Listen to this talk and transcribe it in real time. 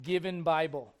Given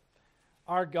Bible.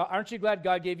 Aren't you glad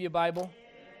God gave you a Bible?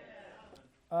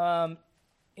 And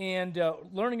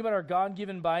learning about our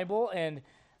God-given Bible and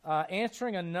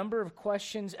answering a number of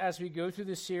questions as we go through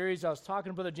this series. I was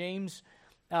talking to Brother James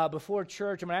before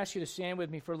church. I'm going to ask you to stand with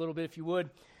me for a little bit if you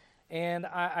would. And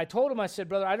I told him, I said,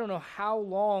 brother, I don't know how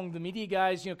long the media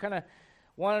guys, kind of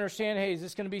want to understand, hey, is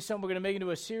this going to be something we're going to make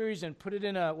into a series and put it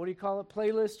in a,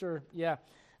 playlist or,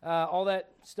 all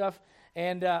that stuff.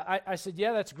 And I said,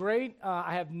 yeah, that's great.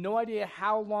 I have no idea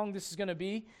how long this is going to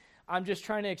be. I'm just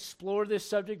trying to explore this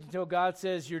subject until God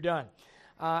says you're done.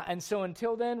 And so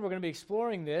until then, we're going to be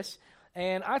exploring this.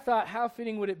 And I thought, how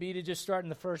fitting would it be to just start in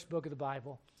the first book of the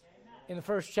Bible, in the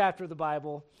first chapter of the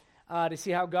Bible, to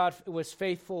see how God was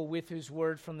faithful with His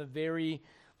Word from the very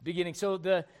beginning. So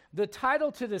the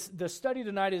title to the study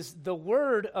tonight is The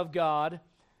Word of God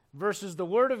versus the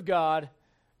Word of God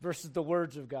versus the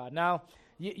words of God. Now,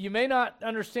 you may not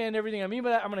understand everything I mean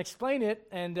by that. I'm going to explain it,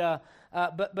 and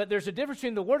but there's a difference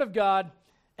between the Word of God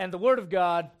and the Word of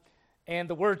God and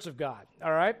the words of God.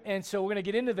 All right, and so we're going to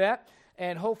get into that,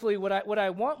 and hopefully, what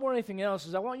I want more than anything else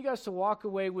is I want you guys to walk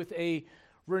away with a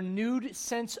renewed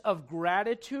sense of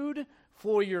gratitude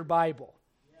for your Bible,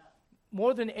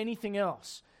 more than anything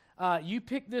else. You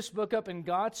pick this book up, and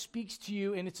God speaks to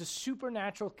you, and it's a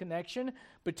supernatural connection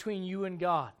between you and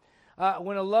God.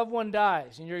 When a loved one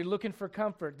dies and you're looking for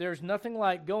comfort, there's nothing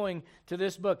like going to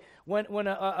this book. When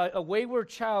a wayward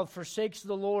child forsakes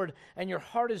the Lord and your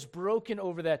heart is broken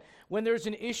over that, when there's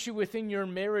an issue within your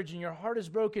marriage and your heart is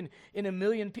broken in a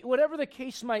million people, whatever the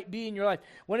case might be in your life,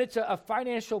 when it's a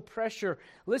financial pressure,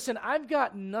 listen, I've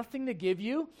got nothing to give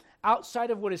you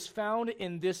outside of what is found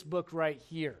in this book right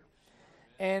here.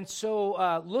 And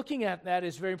so looking at that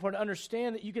is very important to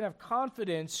understand that you can have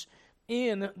confidence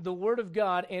in the Word of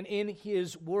God and in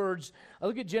His words. I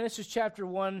look at Genesis chapter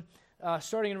 1,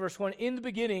 starting in verse 1. In the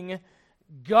beginning,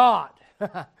 God.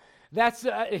 That's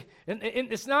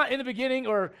it's not in the beginning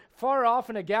or far off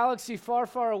in a galaxy far,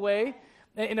 far away,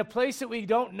 in a place that we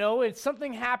don't know. It's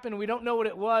something happened, we don't know what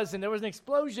it was, and there was an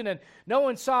explosion, and no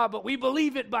one saw it, but we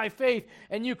believe it by faith,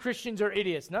 and you Christians are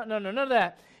idiots. No, none of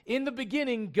that. In the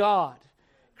beginning, God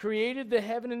created the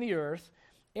heaven and the earth,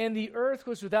 and the earth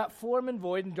was without form and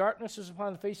void, and darkness was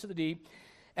upon the face of the deep.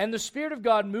 And the Spirit of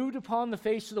God moved upon the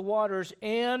face of the waters.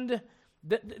 And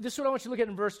this is what I want you to look at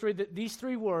in verse 3, these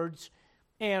three words.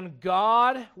 And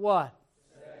God, what?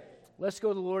 Let's go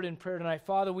to the Lord in prayer tonight.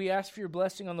 Father, we ask for your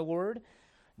blessing on the Word.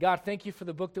 God, thank you for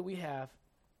the book that we have.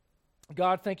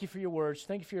 God, thank you for your words.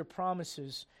 Thank you for your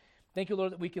promises. Thank you,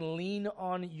 Lord, that we can lean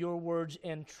on your words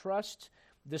and trust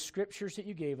the Scriptures that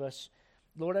you gave us.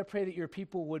 Lord, I pray that your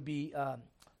people would be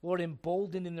Lord,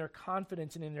 emboldened in their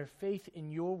confidence and in their faith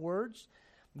in your words.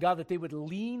 God, that they would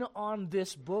lean on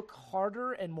this book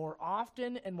harder and more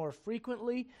often and more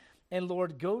frequently. And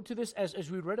Lord, go to this,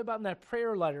 as we read about in that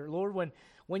prayer letter, Lord,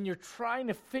 when you're trying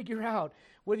to figure out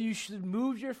whether you should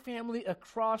move your family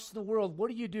across the world, what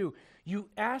do? You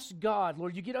ask God,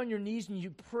 Lord, you get on your knees and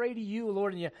you pray to you,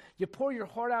 Lord, and you pour your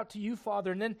heart out to you,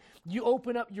 Father, and then you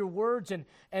open up your words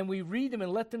and we read them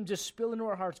and let them just spill into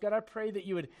our hearts. God, I pray that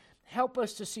you would help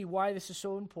us to see why this is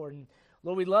so important.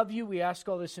 Lord, we love you. We ask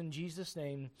all this in Jesus'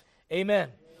 name. Amen.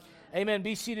 Amen.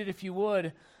 Be seated if you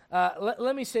would.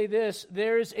 Let me say this.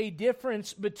 There's a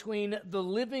difference between the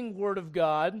living Word of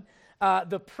God,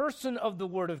 the person of the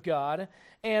Word of God,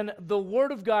 and the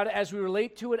Word of God as we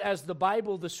relate to it as the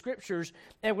Bible, the Scriptures.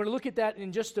 And we're going to look at that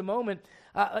in just a moment.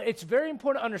 It's very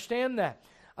important to understand that.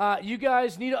 You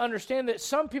guys need to understand that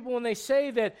some people, when they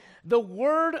say that the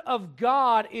Word of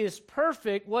God is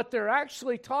perfect, what they're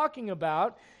actually talking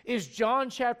about is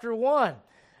John chapter 1.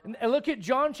 And look at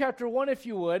John chapter 1 if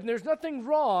you would. And there's nothing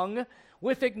wrong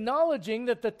with acknowledging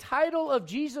that the title of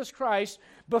Jesus Christ,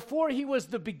 before he was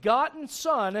the begotten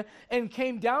Son and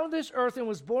came down to this earth and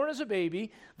was born as a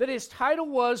baby, that his title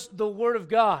was the Word of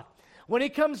God. When he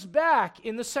comes back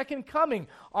in the second coming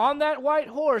on that white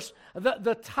horse,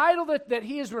 the title that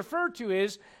he is referred to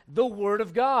is the Word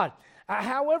of God.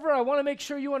 However, I want to make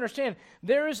sure you understand,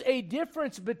 there is a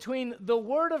difference between the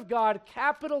Word of God,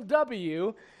 capital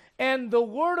W, and the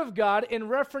Word of God in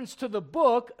reference to the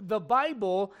book, the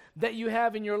Bible, that you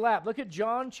have in your lap. Look at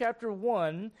John chapter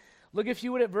 1. Look, if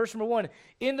you would, at verse number 1.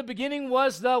 In the beginning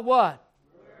was the what?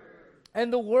 Word.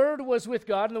 And the Word was with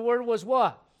God, and the Word was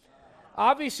what?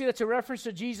 Obviously, that's a reference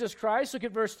to Jesus Christ. Look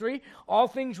at verse 3. All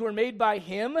things were made by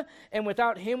him, and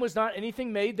without him was not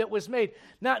anything made that was made.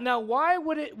 Now, why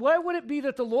would it be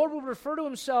that the Lord would refer to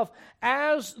himself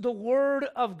as the Word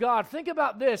of God? Think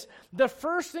about this. The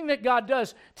first thing that God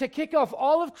does to kick off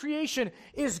all of creation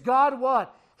is God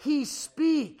what? He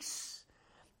speaks.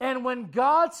 And when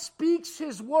God speaks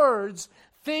his words,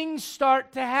 things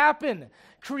start to happen.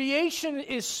 Creation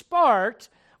is sparked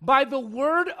by the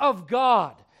word of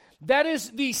God. That is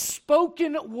the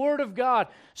spoken word of God.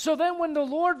 So then when the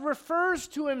Lord refers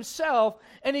to himself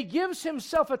and he gives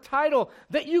himself a title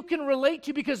that you can relate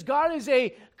to because God is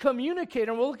a communicator,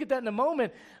 and we'll look at that in a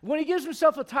moment. When he gives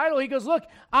himself a title, he goes, look,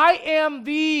 I am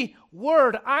the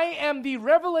Word. I am the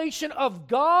revelation of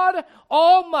God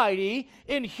Almighty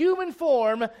in human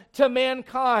form to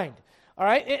mankind. All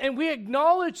right? And we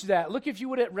acknowledge that. Look, if you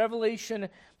would, at Revelation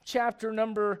chapter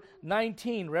number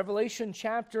 19. Revelation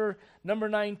chapter number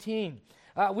 19.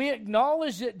 We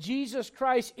acknowledge that Jesus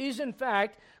Christ is in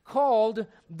fact called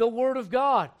the Word of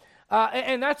God.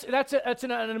 And that's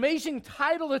an amazing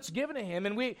title that's given to him.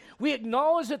 And we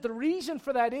acknowledge that the reason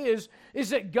for that is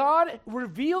that God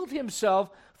revealed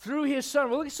himself through his Son.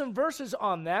 We'll look at some verses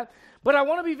on that. But I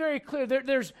want to be very clear.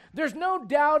 There's no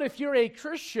doubt, if you're a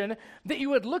Christian, that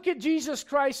you would look at Jesus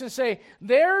Christ and say,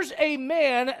 there's a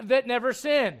man that never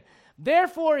sinned.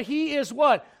 Therefore, he is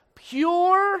what?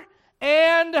 Pure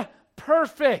and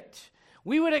perfect.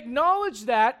 We would acknowledge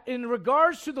that in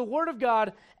regards to the Word of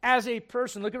God as a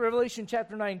person. Look at Revelation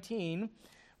chapter 19.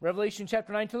 Revelation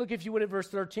chapter 19, look if you would at verse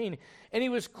 13. And he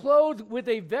was clothed with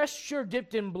a vesture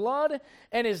dipped in blood,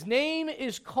 and his name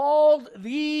is called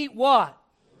the what?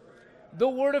 The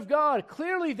Word of God.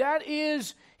 Clearly, that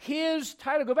is his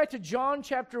title. Go back to John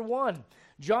chapter 1.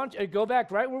 Go back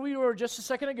right where we were just a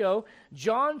second ago.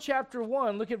 John chapter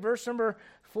 1, look at verse number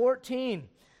 14.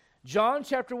 John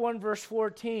chapter 1, verse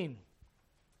 14.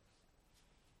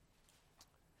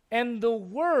 And the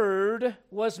Word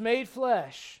was made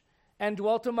flesh and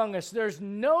dwelt among us. There's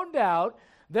no doubt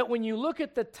that when you look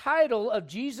at the title of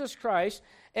Jesus Christ,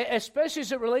 especially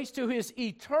as it relates to his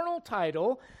eternal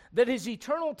title, that his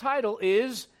eternal title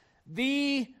is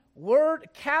the Word,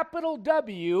 capital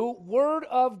W, Word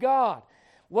of God.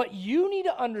 What you need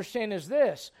to understand is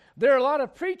this. There are a lot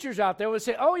of preachers out there who would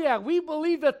say, oh yeah, we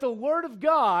believe that the Word of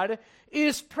God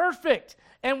is perfect.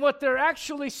 And what they're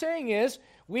actually saying is,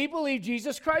 we believe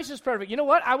Jesus Christ is perfect. You know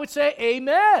what? I would say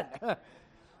amen.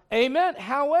 Amen.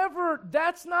 However,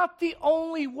 that's not the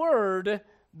only word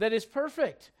that is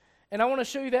perfect. And I want to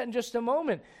show you that in just a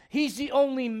moment. He's the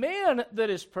only man that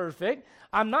is perfect.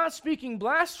 I'm not speaking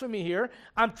blasphemy here.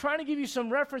 I'm trying to give you some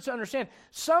reference to understand.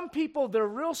 Some people, they're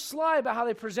real sly about how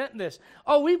they present this.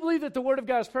 Oh, we believe that the Word of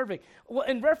God is perfect. Well,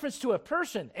 in reference to a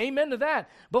person, amen to that.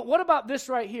 But what about this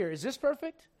right here? Is this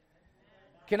perfect?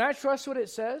 Can I trust what it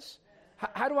says?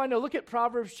 How do I know? Look at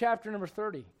Proverbs chapter number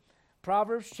 30.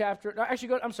 Proverbs chapter, no,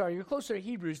 actually, I'm sorry, you're closer to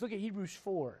Hebrews. Look at Hebrews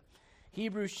 4.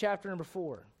 Hebrews chapter number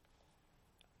 4.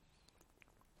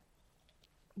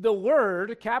 The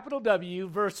Word, capital W,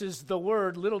 versus the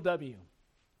Word, little w.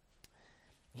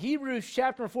 Hebrews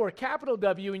chapter 4, capital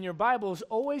W in your Bible is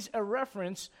always a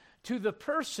reference to the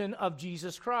person of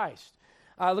Jesus Christ.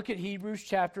 Look at Hebrews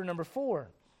chapter number 4.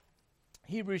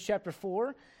 Hebrews chapter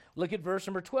 4, look at verse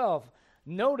number 12.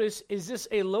 Notice, is this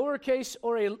a lowercase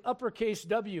or a uppercase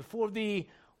W? For the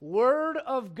Word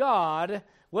of God,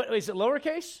 what is it,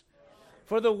 lowercase?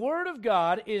 For the Word of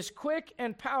God is quick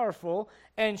and powerful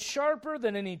and sharper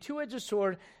than any two-edged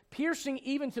sword, piercing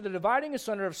even to the dividing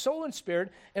asunder of soul and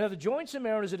spirit and of the joints and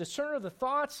marrow, as a discerner of the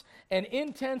thoughts and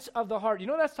intents of the heart. You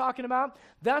know what that's talking about?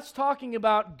 That's talking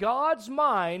about God's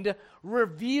mind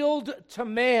revealed to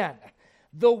man.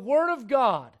 The Word of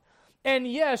God. And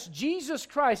yes, Jesus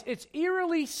Christ, it's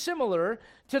eerily similar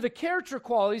to the character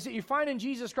qualities that you find in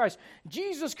Jesus Christ.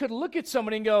 Jesus could look at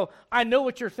somebody and go, I know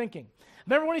what you're thinking.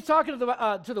 Remember when he's talking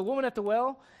to the woman at the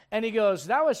well? And he goes,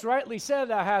 thou hast rightly said,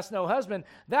 thou hast no husband.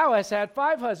 Thou hast had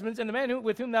 5 husbands, and the man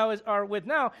with whom thou art with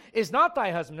now is not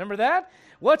thy husband. Remember that?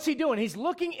 What's he doing? He's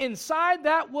looking inside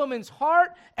that woman's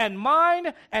heart and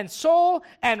mind and soul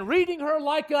and reading her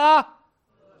like a...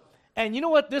 And you know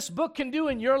what this book can do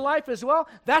in your life as well?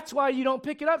 That's why you don't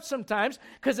pick it up sometimes,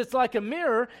 because it's like a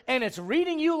mirror and it's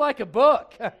reading you like a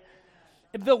book.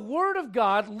 The Word of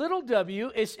God, little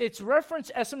w, it's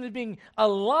referenced as something being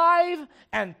alive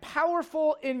and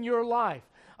powerful in your life.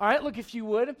 All right, look, if you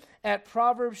would, at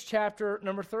Proverbs chapter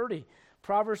number 30.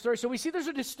 Proverbs 30. So we see there's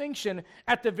a distinction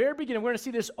at the very beginning. We're going to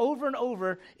see this over and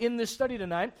over in this study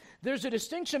tonight. There's a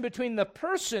distinction between the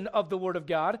person of the Word of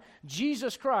God,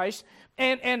 Jesus Christ,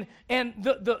 and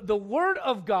the Word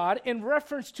of God in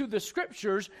reference to the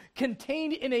Scriptures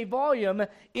contained in a volume,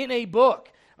 in a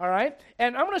book. All right?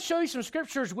 And I'm going to show you some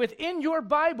scriptures within your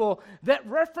Bible that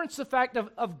reference the fact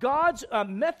of God's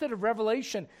method of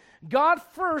revelation. God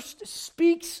first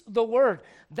speaks the Word.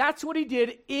 That's what he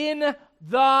did in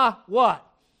the what?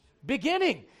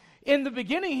 Beginning. In the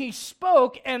beginning, he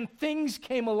spoke and things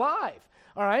came alive.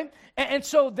 All right? And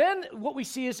so then what we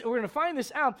see is, we're going to find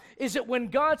this out, is that when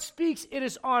God speaks, it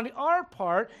is on our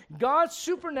part. God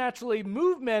supernaturally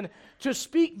moved men to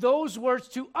speak those words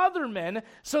to other men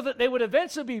so that they would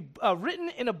eventually be written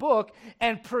in a book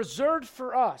and preserved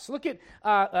for us. Look at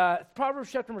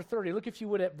Proverbs chapter number 30. Look, if you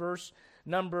would, at verse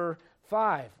number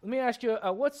 5. Let me ask you,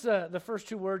 what's the first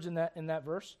two words in that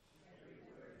verse?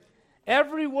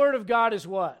 Every word of God is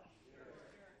what?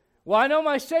 Well, I know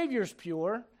my Savior's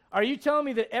pure. Are you telling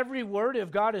me that every word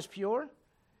of God is pure?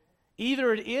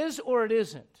 Either it is or it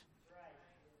isn't.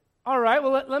 All right,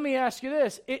 well, let me ask you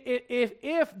this.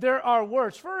 If there are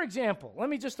words, for example, let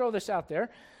me just throw this out there.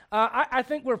 I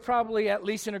think we're probably at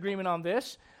least in agreement on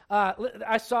this.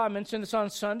 I mentioned this on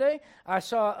Sunday. I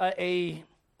saw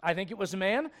I think it was a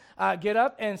man, get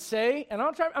up and say, and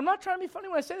I'm not trying to be funny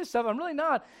when I say this stuff. I'm really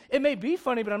not. It may be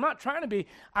funny, but I'm not trying to be.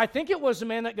 I think it was a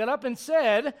man that got up and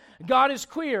said, God is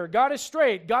queer, God is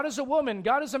straight, God is a woman,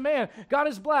 God is a man, God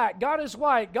is black, God is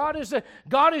white, God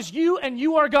is you, and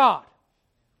you are God.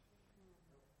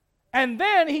 And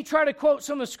then he tried to quote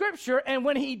some of the scripture, and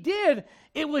when he did,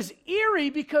 it was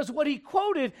eerie because what he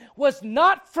quoted was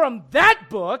not from that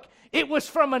book, it was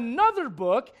from another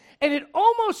book, and it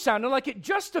almost sounded like it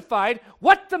justified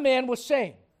what the man was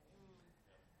saying.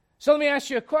 So let me ask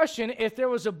you a question. If there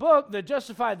was a book that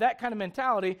justified that kind of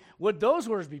mentality, would those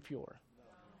words be pure?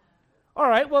 All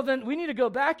right, well then we need to go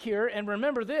back here and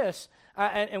remember this.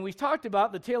 And we talked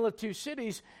about the Tale of Two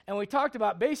Cities, and we talked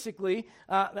about basically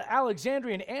the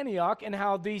Alexandria and Antioch, and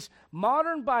how these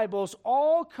modern Bibles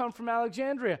all come from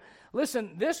Alexandria.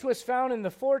 Listen, this was found in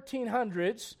the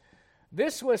 1400s.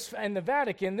 This was in the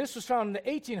Vatican. This was found in the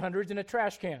 1800s in a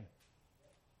trash can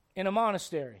in a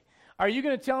monastery. Are you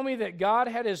going to tell me that God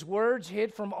had his words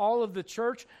hid from all of the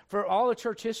church, for all of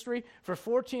church history, for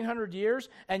 1,400 years,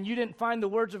 and you didn't find the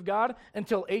words of God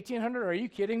until 1800? Are you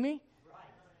kidding me?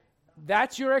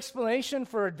 That's your explanation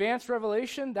for advanced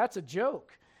revelation? That's a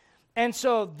joke. And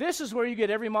so this is where you get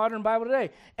every modern Bible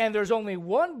today. And there's only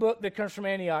one book that comes from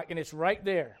Antioch, and it's right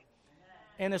there.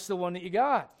 And it's the one that you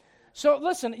got. So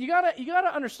listen, you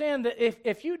gotta understand that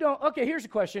if you don't, okay, here's a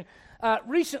question.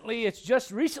 It's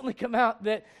just recently come out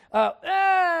that,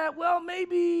 well,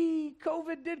 maybe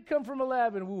COVID did come from a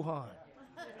lab in Wuhan.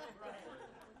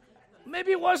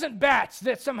 Maybe it wasn't bats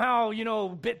that somehow,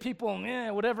 bit people,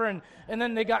 whatever, and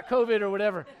then they got COVID or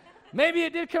whatever. Maybe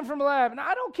it did come from a lab. And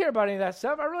I don't care about any of that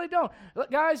stuff. I really don't.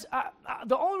 Look, guys,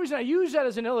 the only reason I use that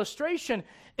as an illustration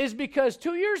is because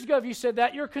 2 years ago, if you said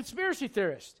that, you're a conspiracy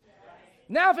theorist.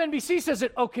 Now if NBC says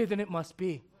it, okay, then it must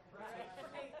be.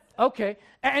 Okay.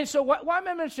 And so why am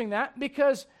I mentioning that?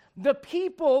 Because the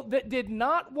people that did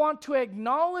not want to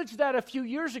acknowledge that a few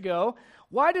years ago,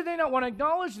 why did they not want to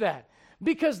acknowledge that?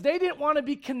 Because they didn't want to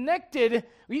be connected.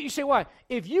 You say, why?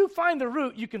 If you find the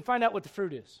root, you can find out what the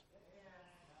fruit is.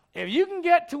 If you can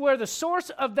get to where the source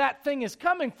of that thing is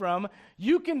coming from,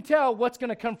 you can tell what's going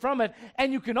to come from it.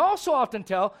 And you can also often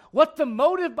tell what the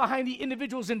motive behind the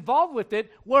individuals involved with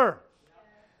it were.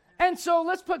 And so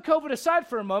let's put COVID aside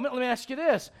for a moment. Let me ask you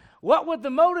this. What would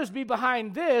the motives be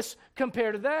behind this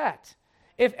compared to that?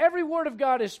 If every word of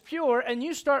God is pure and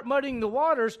you start muddying the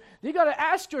waters, you got to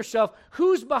ask yourself,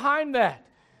 who's behind that?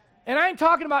 And I ain't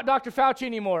talking about Dr. Fauci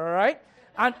anymore, all right?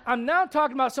 I'm now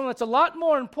talking about someone that's a lot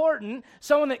more important,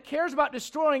 someone that cares about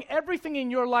destroying everything in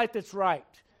your life that's right.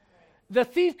 The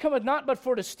thief cometh not but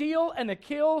for to steal and to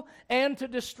kill and to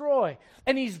destroy.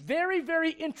 And he's very,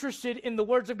 very interested in the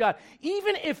words of God.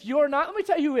 Even if you're not, let me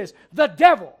tell you who is, the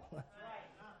devil.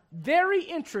 Very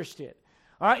interested.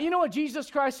 All right, you know what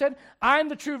Jesus Christ said? I'm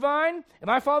the true vine, and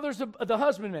my Father's the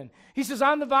husbandman. He says,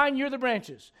 I'm the vine, you're the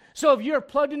branches. So if you're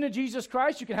plugged into Jesus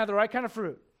Christ, you can have the right kind of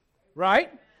fruit. Right?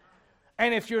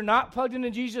 And if you're not plugged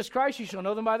into Jesus Christ, you shall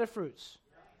know them by their fruits.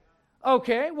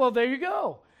 Okay, well, there you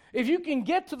go. If you can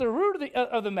get to the root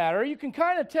of the matter, you can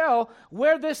kind of tell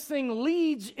where this thing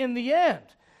leads in the end.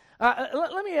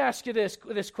 Let me ask you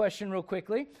this question real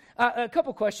quickly. A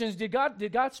couple questions. Did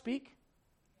God speak,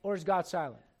 or is God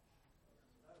silent?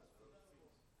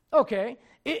 Okay.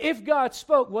 If God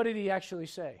spoke, what did he actually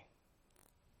say?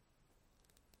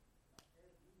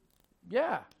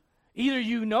 Yeah. Either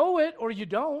you know it or you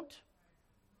don't.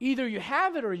 Either you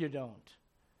have it or you don't.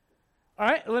 All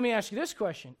right, let me ask you this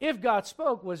question. If God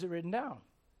spoke, was it written down?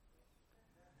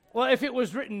 Well, if it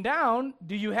was written down,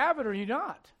 do you have it or you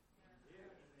not?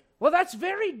 Well, that's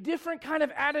very different kind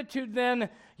of attitude than,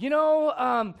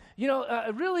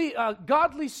 really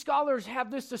godly scholars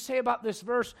have this to say about this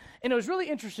verse. And it was really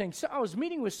interesting. So I was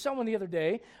meeting with someone the other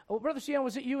day. Oh, Brother Sion,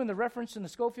 was it you in the reference in the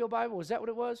Schofield Bible? Was that what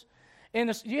it was?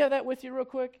 Do you have that with you real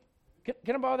quick?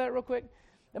 Can I borrow that real quick?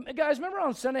 Guys, remember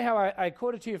on Sunday how I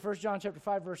quoted to you 1 John chapter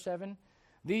 5, verse 7?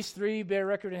 These three bear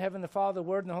record in heaven, the Father, the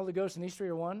Word, and the Holy Ghost, and these three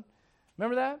are one.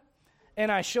 Remember that?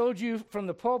 And I showed you from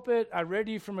the pulpit, I read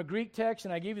you from a Greek text,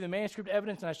 and I gave you the manuscript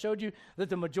evidence, and I showed you that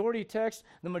the majority of texts,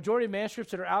 the majority of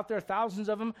manuscripts that are out there, thousands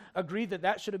of them, agree that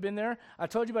that should have been there. I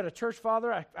told you about a church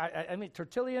father, I mean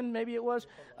Tertullian, maybe it was.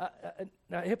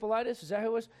 Hippolytus, is that who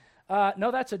it was?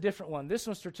 No, that's a different one. This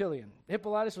one's Tertullian.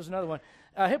 Hippolytus was another one.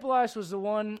 Hippolytus was the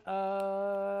one,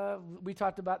 we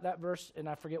talked about that verse, and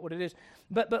I forget what it is.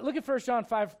 But look at 1 John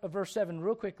 5, verse 7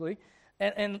 real quickly,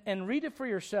 and read it for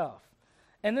yourself.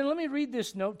 And then let me read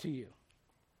this note to you.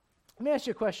 Let me ask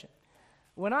you a question.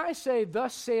 When I say,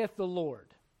 thus saith the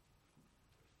Lord,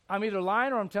 I'm either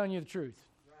lying or I'm telling you the truth.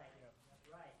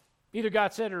 Right. Either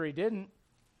God said it or he didn't.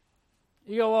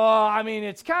 You go, well, I mean,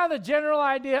 it's kind of the general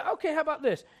idea. Okay, how about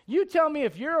this? You tell me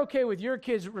if you're okay with your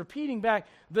kids repeating back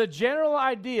the general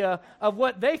idea of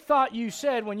what they thought you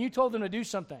said when you told them to do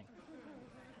something.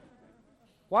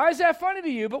 Why is that funny to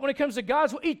you? But when it comes to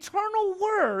God's eternal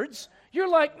words, you're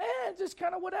like, man, it's just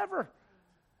kind of whatever.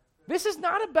 This is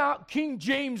not about King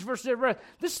James versus everybody else.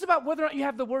 This is about whether or not you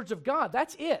have the words of God.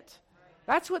 That's it.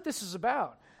 That's what this is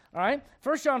about. All right?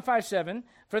 1 John 5, 7,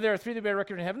 for there are three that bear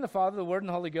record in heaven, the Father, the Word, and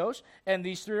the Holy Ghost, and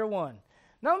these three are one.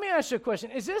 Now let me ask you a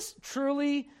question. Is this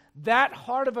truly that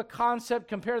hard of a concept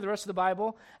compared to the rest of the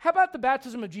Bible? How about the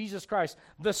baptism of Jesus Christ?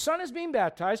 The Son is being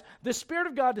baptized, the Spirit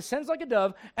of God descends like a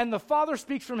dove, and the Father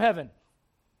speaks from heaven.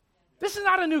 This is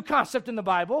not a new concept in the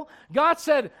Bible. God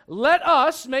said, let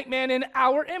us make man in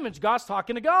our image. God's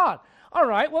talking to God. All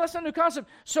right, well, that's not a new concept.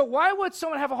 So why would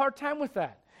someone have a hard time with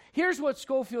that? Here's what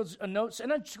Scofield's notes,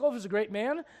 and Scofield's a great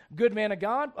man, good man of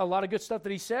God, a lot of good stuff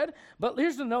that he said, but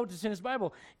here's the note that's in his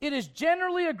Bible. It is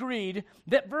generally agreed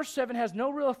that verse 7 has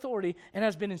no real authority and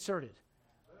has been inserted.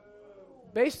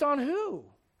 Based on who?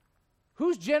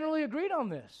 Who's generally agreed on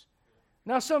this?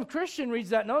 Now, some Christian reads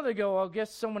that note, they go, well, I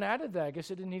guess someone added that. I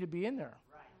guess it didn't need to be in there.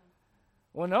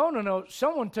 Well, no.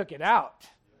 Someone took it out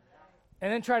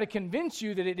and then try to convince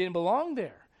you that it didn't belong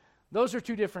there. Those are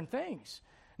two different things.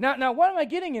 Now, why am I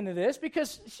getting into this?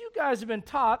 Because you guys have been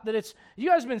taught that you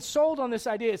guys have been sold on this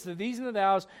idea. It's the these and the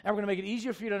thous, and we're going to make it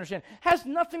easier for you to understand. Has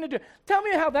nothing to do. Tell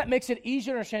me how that makes it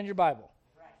easier to understand your Bible.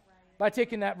 By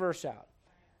taking that verse out.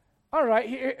 All right,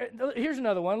 here's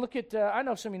another one. Look at, I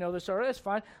know some of you know this already. That's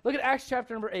fine. Look at Acts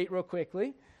chapter number 8 real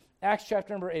quickly. Acts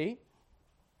chapter number 8.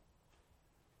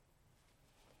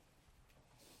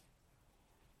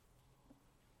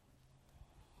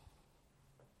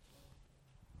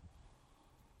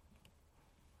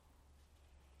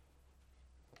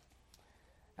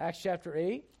 Acts chapter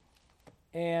 8,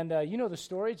 and you know the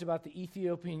story. It's about the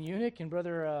Ethiopian eunuch, and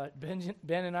Brother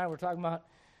Ben and I were talking about,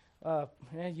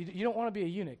 man, you don't want to be a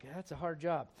eunuch. That's a hard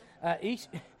job.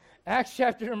 Acts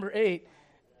chapter number 8,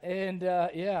 and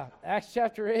Acts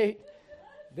chapter 8,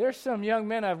 there's some young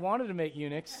men I've wanted to make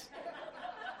eunuchs.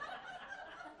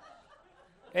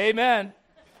 Amen.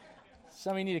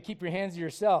 Some of you need to keep your hands to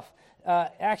yourself.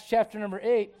 Acts chapter number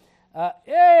 8,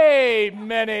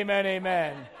 amen, amen,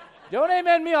 amen. Don't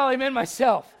amen me, I'll amen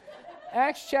myself.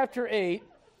 Acts chapter 8,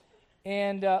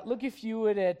 and look if you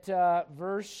would at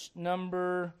verse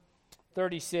number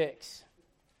 36.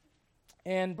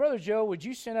 And Brother Joe, would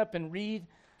you stand up and read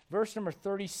verse number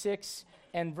 36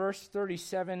 and verse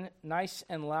 37 nice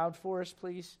and loud for us,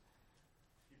 please?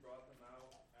 He brought them out,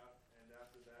 and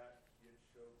after that he had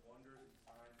showed wonders and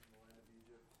signs in the land of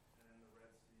Egypt and in the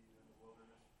Red Sea and in the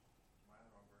wilderness. Am I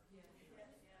in the wrong verse? Yes.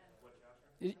 What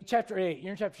chapter? Chapter 8.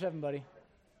 You're in chapter 7, buddy.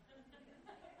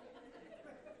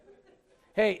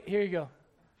 Hey, here you go.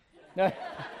 No.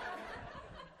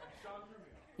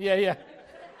 Yeah. All right. And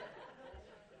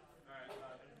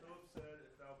Philip said,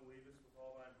 if thou believest with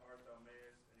all thine heart, thou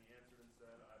mayest. And he answered and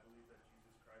said, I believe that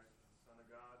Jesus Christ is the Son of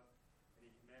God. And he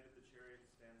commanded the chariot to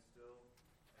stand still.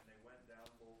 And they went down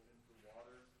both into the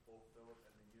waters, both Philip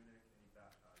and the eunuch, and he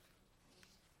baptized him.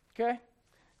 Okay.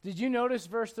 Did you notice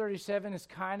verse 37 is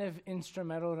kind of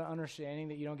instrumental to understanding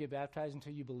that you don't get baptized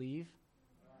until you believe?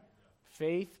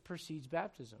 Faith precedes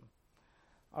baptism.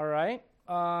 All right.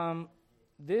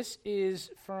 This is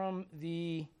from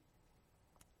the,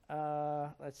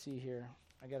 let's see here.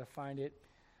 I got to find it.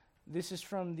 This is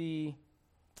from the,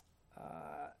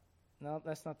 no,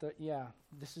 that's not the,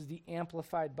 this is the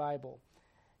Amplified Bible.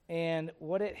 And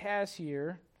what it has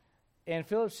here, and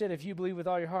Philip said, if you believe with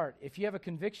all your heart, if you have a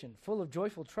conviction full of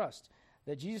joyful trust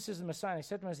that Jesus is the Messiah, and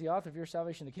accept him as the author of your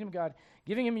salvation, the kingdom of God,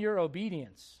 giving him your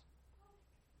obedience,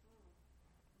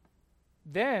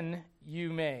 then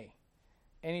you may.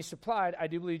 And he supplied, I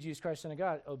do believe Jesus Christ, Son of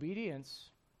God.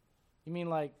 Obedience? You mean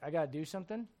like I got to do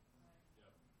something?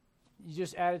 You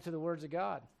just add it to the words of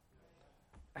God.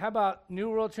 How about New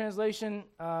World Translation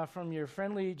from your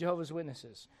friendly Jehovah's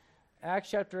Witnesses?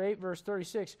 Acts chapter 8, verse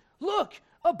 36. Look,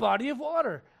 a body of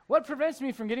water. What prevents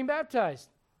me from getting baptized?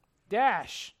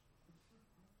 Dash.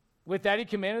 With that he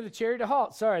commanded the chariot to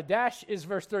halt. Sorry, dash is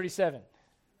verse 37. Right.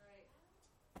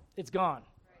 It's gone.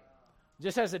 Right.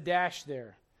 Just has a dash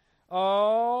there.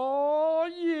 Oh,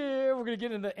 yeah. We're going to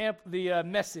get into the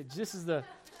message. This is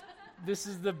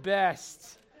the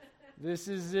best. This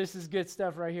is good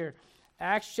stuff right here.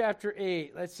 Acts chapter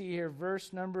 8. Let's see here.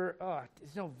 Verse number,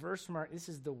 there's no verse mark. This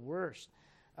is the worst.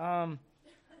 All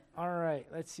right,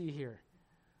 let's see here.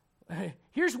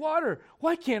 Here's water.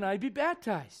 Why can't I be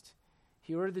baptized?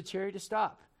 He ordered the chariot to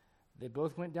stop. They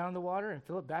both went down the water, and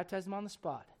Philip baptized them on the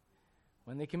spot.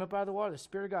 When they came up out of the water, the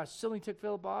Spirit of God suddenly took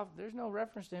Philip off. There's no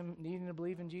reference to him needing to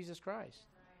believe in Jesus Christ.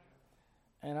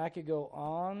 Right. And I could go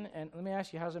on, and let me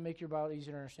ask you, how does it make your Bible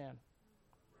easier to understand?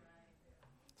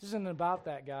 Right. This isn't about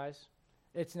that, guys.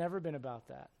 It's never been about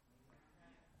that.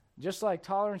 Just like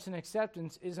tolerance and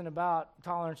acceptance isn't about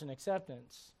tolerance and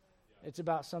acceptance. It's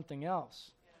about something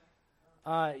else.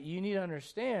 You need to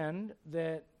understand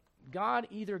that God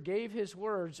either gave his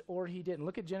words or he didn't.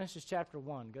 Look at Genesis chapter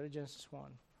 1. Go to Genesis 1.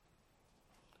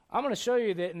 I'm going to show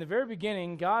you that in the very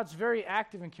beginning, God's very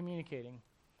active in communicating.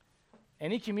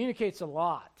 And he communicates a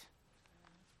lot.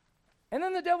 And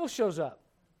then the devil shows up.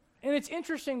 And it's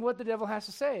interesting what the devil has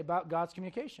to say about God's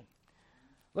communication.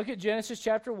 Look at Genesis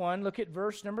chapter 1. Look at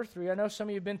verse number 3. I know some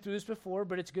of you have been through this before,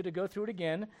 but it's good to go through it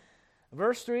again.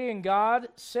 Verse 3, and God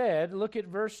said, look at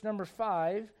verse number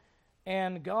 5,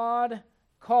 and God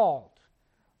called.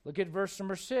 Look at verse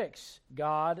number 6,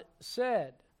 God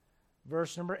said.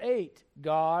 Verse number 8,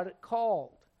 God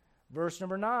called. Verse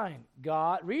number 9,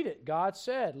 read it, God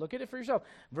said. Look at it for yourself.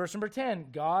 Verse number 10,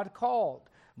 God called.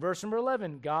 Verse number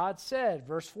 11, God said.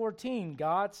 Verse 14,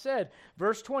 God said.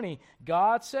 Verse 20,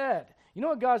 God said. You know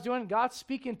what God's doing? God's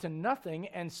speaking to nothing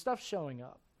and stuff showing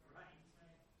up.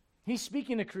 He's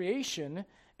speaking to creation,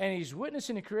 and he's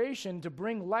witnessing to creation to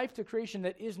bring life to creation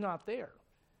that is not there.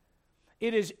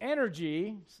 It is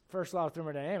energy, first law of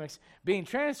thermodynamics, being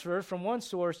transferred from one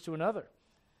source to another,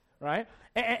 right?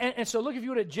 And so look, if you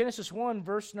would, at Genesis 1,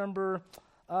 verse number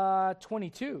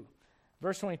 22.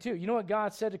 Verse 22. You know what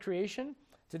God said to creation,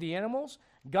 to the animals?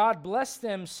 God blessed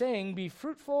them, saying, be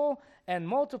fruitful and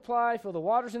multiply, fill the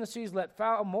waters in the seas, let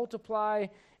fowl multiply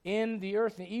in the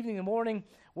earth. In the evening and the morning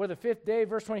were the fifth day.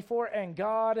 Verse 24, and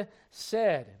God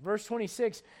said. Verse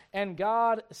 26, and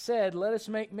God said, let us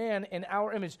make man in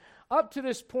our image. Up to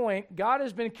this point, God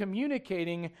has been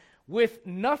communicating with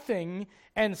nothing,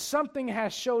 and something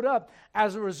has showed up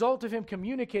as a result of him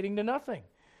communicating to nothing.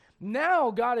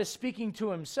 Now God is speaking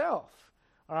to himself.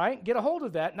 All right, get a hold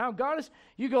of that. Now God is,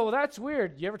 you go, well, that's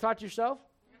weird. You ever talk to yourself?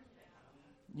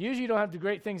 Usually you don't have the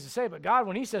great things to say, but God,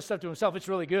 when he says stuff to himself, it's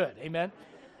really good. Amen?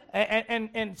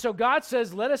 And so God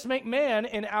says, let us make man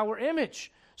in our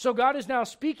image. So God is now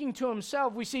speaking to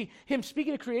himself. We see him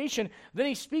speaking to creation. Then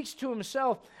he speaks to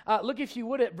himself. Look, if you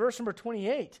would, at verse number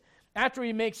 28. After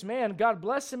he makes man, God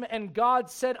blessed him, and God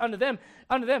said unto them,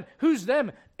 who's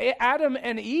them? Adam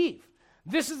and Eve.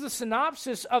 This is the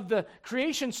synopsis of the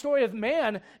creation story of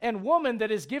man and woman that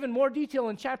is given more detail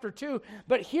in chapter 2.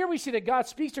 But here we see that God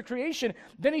speaks to creation,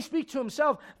 then he speaks to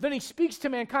himself, then he speaks to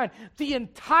mankind. The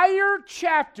entire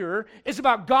chapter is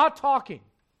about God talking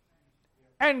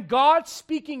and God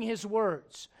speaking his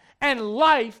words and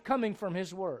life coming from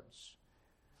his words.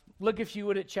 Look, if you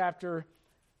would, at chapter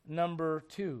number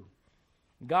 2.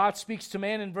 God speaks to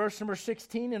man in verse number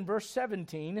 16 and verse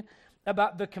 17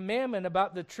 about the commandment,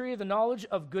 about the tree of the knowledge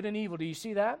of good and evil. Do you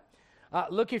see that?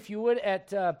 Look, if you would,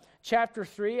 at chapter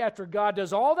 3, after God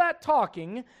does all that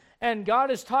talking, and God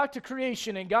has talked to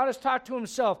creation, and God has talked to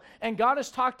himself, and God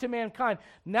has talked to mankind.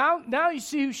 Now you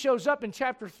see who shows up in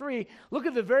chapter 3. Look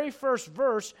at the very first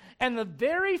verse, and the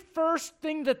very first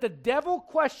thing that the devil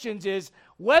questions is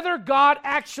whether God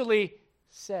actually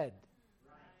said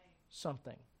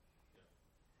something.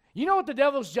 You know what the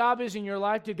devil's job is in your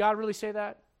life? Did God really say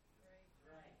that?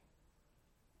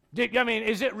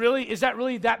 Is that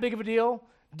really that big of a deal?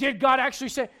 Did God actually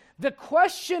say? The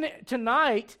question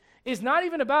tonight is not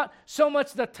even about so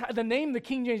much the name, the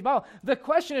King James Bible. The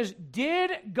question is,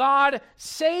 did God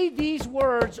say these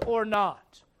words or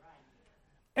not?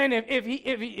 And if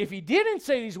he didn't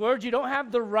say these words, you don't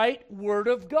have the right word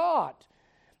of God.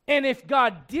 And if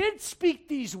God did speak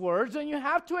these words, then you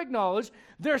have to acknowledge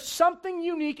there's something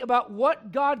unique about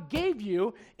what God gave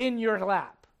you in your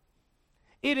lap.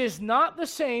 It is not the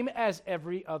same as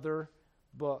every other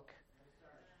book.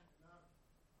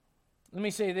 Let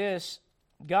me say this.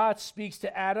 God speaks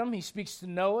to Adam, he speaks to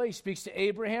Noah, he speaks to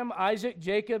Abraham, Isaac,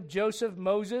 Jacob, Joseph,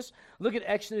 Moses. Look at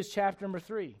Exodus chapter number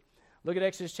 3. Look at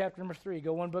Exodus chapter number 3.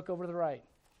 Go one book over to the right.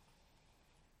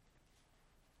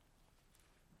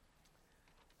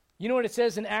 You know what it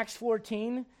says in Acts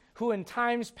 14? Who in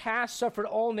times past suffered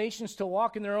all nations to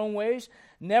walk in their own ways.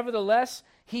 Nevertheless,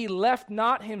 he left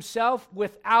not himself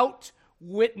without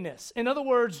witness. In other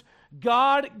words,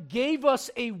 God gave us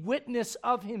a witness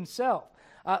of himself.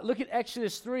 Look at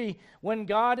Exodus 3, when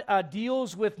God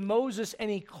deals with Moses and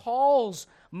he calls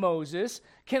Moses.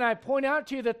 Can I point out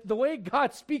to you that the way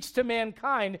God speaks to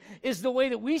mankind is the way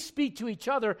that we speak to each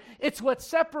other? It's what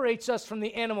separates us from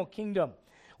the animal kingdom.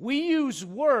 We use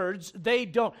words, they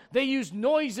don't. They use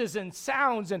noises and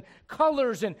sounds and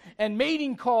colors and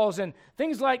mating calls and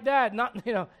things like that. Not,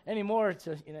 anymore. It's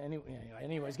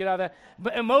anyways, get out of that.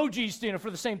 But emojis, for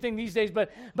the same thing these days.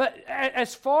 But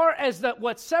as far as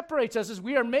what separates us is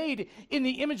we are made in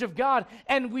the image of God,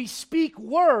 and we speak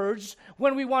words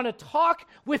when we want to talk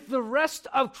with the rest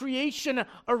of creation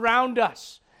around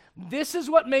us. This is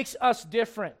what makes us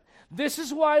different. This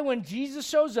is why when Jesus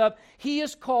shows up, he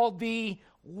is called the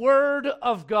Word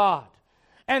of God.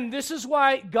 And this is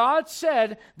why God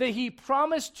said that he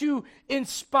promised to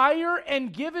inspire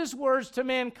and give his words to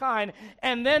mankind,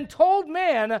 and then told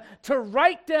man to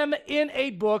write them in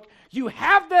a book. You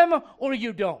have them or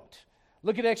you don't.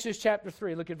 Look at Exodus chapter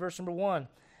 3. Look at verse number 1.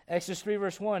 Exodus 3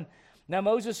 verse 1. Now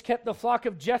Moses kept the flock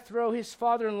of Jethro, his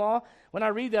father-in-law. When I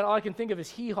read that, all I can think of is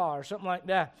hee-haw or something like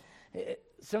that.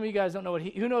 Some of you guys don't know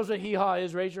who knows what hee-haw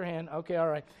is? Raise your hand. Okay, all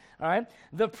right. All right.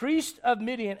 The priest of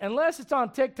Midian, unless it's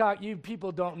on TikTok, you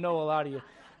people don't know, a lot of you.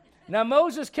 Now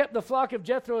Moses kept the flock of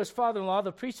Jethro, his father-in-law,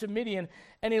 the priest of Midian,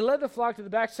 and he led the flock to the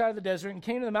backside of the desert and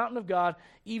came to the mountain of God,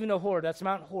 even to Horeb. That's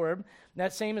Mount Horeb.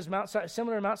 That same is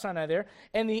similar to Mount Sinai there.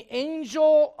 And the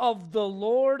angel of the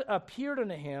Lord appeared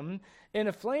unto him in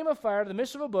a flame of fire in the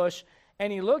midst of a bush,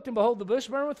 and he looked, and behold, the bush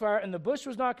burned with fire, and the bush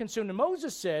was not consumed. And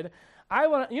Moses said, you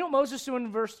know what Moses is doing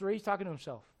in verse 3? He's talking to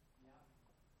himself.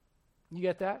 You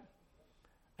get that?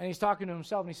 And he's talking to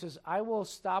himself, and he says, I will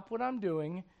stop what I'm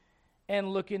doing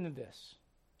and look into this.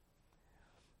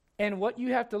 And what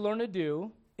you have to learn to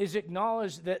do is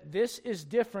acknowledge that this is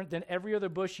different than every other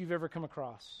bush you've ever come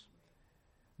across.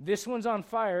 This one's on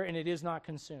fire, and it is not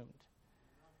consumed.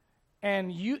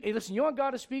 And listen, you want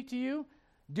God to speak to you?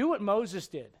 Do what Moses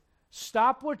did.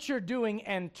 Stop what you're doing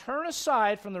and turn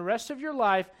aside from the rest of your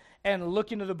life and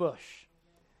look into the bush.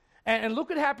 And look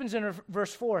what happens in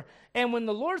verse 4. And when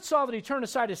the Lord saw that he turned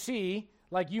aside to see,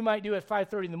 like you might do at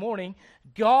 5:30 in the morning,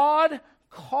 God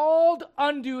called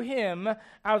unto him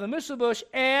out of the midst of the bush,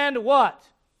 and what?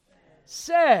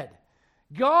 Said.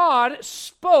 God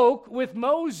spoke with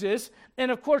Moses, and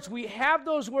of course we have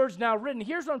those words now written.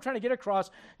 Here's what I'm trying to get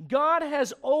across. God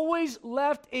has always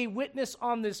left a witness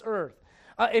on this earth.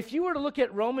 If you were to look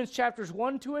at Romans chapters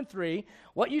 1, 2, and 3,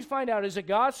 what you'd find out is that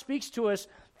God speaks to us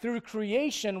through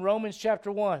creation, Romans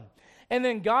chapter 1. And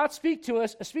then God speaks to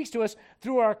us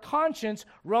through our conscience,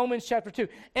 Romans chapter 2.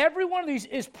 Every one of these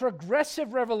is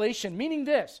progressive revelation, meaning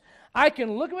this. I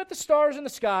can look up at the stars in the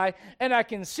sky, and I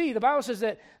can see. The Bible says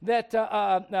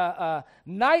that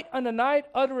night unto night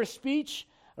uttereth speech,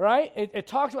 right? It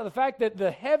talks about the fact that the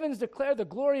heavens declare the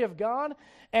glory of God.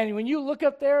 And when you look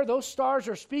up there, those stars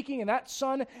are speaking, and that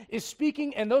sun is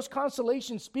speaking, and those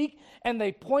constellations speak, and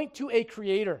they point to a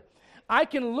creator. I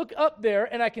can look up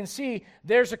there and I can see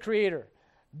there's a creator.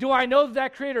 Do I know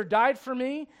that creator died for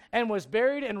me and was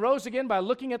buried and rose again by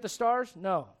looking at the stars?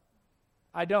 No,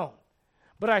 I don't.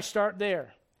 But I start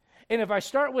there. And if I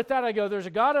start with that, I go, there's a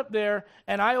God up there,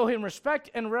 and I owe him respect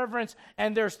and reverence,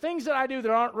 and there's things that I do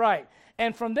that aren't right.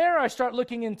 And from there, I start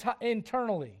looking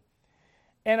internally.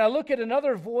 And I look at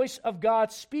another voice of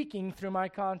God speaking through my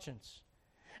conscience.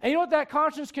 And you know what that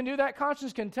conscience can do? That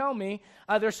conscience can tell me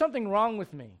there's something wrong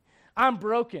with me. I'm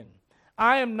broken.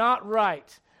 I am not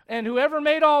right. And whoever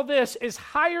made all this is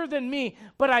higher than me,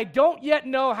 but I don't yet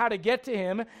know how to get to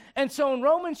him. And so in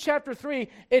Romans chapter 3,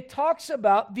 it talks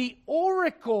about the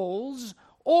oracles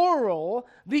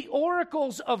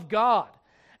of God.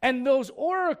 And those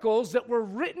oracles that were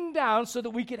written down so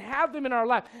that we could have them in our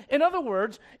life. In other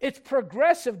words, it's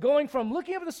progressive, going from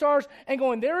looking up at the stars and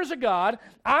going, there is a God,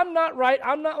 I'm not right,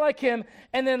 I'm not like him.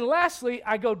 And then lastly,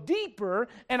 I go deeper,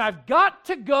 and I've got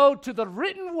to go to the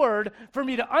written word for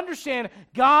me to understand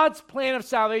God's plan of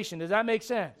salvation. Does that make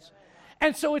sense?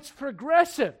 And so it's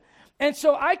progressive. And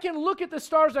so I can look at the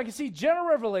stars, I can see general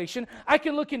revelation, I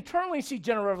can look internally and see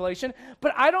general revelation,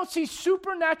 but I don't see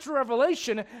supernatural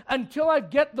revelation until I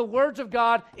get the words of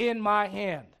God in my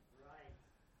hand. Right.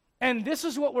 And this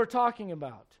is what we're talking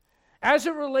about. As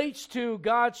it relates to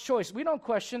God's choice, we don't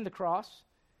question the cross.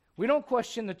 We don't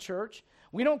question the church.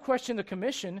 We don't question the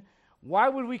commission. Why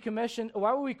would we question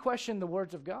the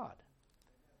words of God?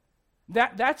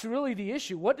 That's really the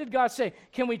issue. What did God say?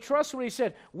 Can we trust what he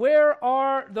said? Where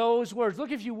are those words?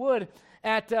 Look, if you would,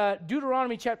 at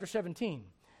Deuteronomy chapter 17.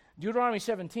 Deuteronomy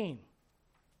 17.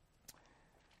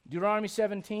 Deuteronomy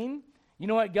 17. You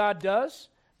know what God does?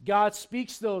 God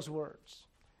speaks those words.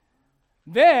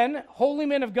 Then holy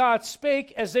men of God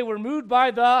spake as they were moved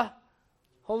by the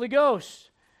Holy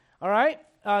Ghost. All right?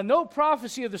 No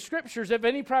prophecy of the Scriptures of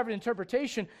any private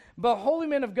interpretation, but holy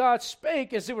men of God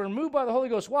spake as they were moved by the Holy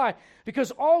Ghost. Why?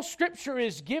 Because all Scripture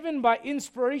is given by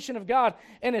inspiration of God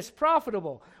and is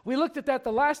profitable. We looked at that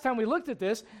the last time we looked at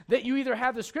this, that you either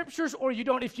have the Scriptures or you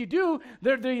don't. If you do,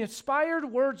 they're the inspired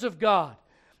words of God.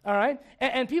 All right?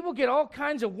 And people get all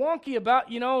kinds of wonky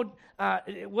about,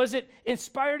 was it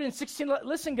inspired in 16?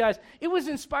 Listen, guys, it was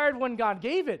inspired when God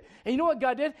gave it. And you know what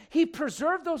God did? He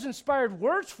preserved those inspired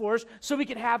words for us so we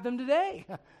could have them today.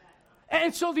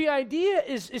 And so the idea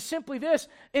is simply this.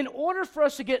 In order for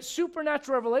us to get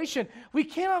supernatural revelation, we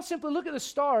cannot simply look at the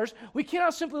stars. We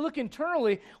cannot simply look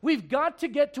internally. We've got to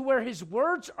get to where his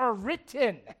words are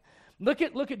written. Look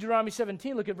at Deuteronomy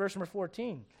 17. Look at verse number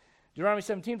 14. Deuteronomy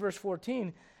 17, verse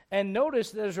 14. And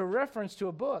notice there's a reference to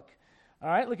a book. All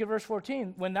right, look at verse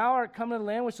 14. When thou art come to the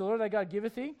land which the Lord thy God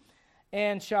giveth thee,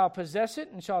 and shall possess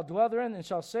it, and shall dwell therein, and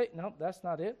shall say, no, that's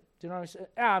not it.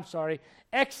 I'm sorry.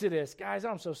 Exodus. Guys,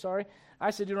 I'm so sorry.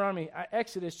 I said Deuteronomy.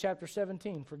 Exodus chapter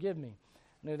 17. Forgive me.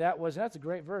 No, that's a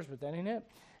great verse, but that ain't it.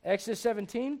 Exodus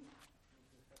 17.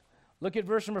 Look at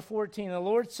verse number 14. The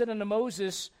Lord said unto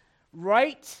Moses,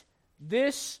 write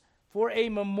this for a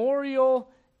memorial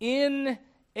in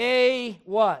a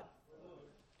what?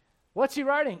 What's he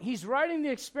writing? He's writing the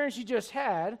experience he just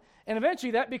had, and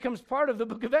eventually that becomes part of the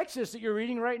book of Exodus that you're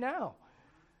reading right now.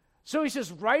 So he says,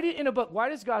 write it in a book. Why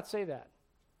does God say that?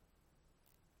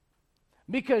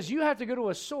 Because you have to go to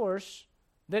a source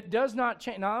that does not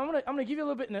change. Now, I'm going to give you a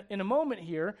little bit in a moment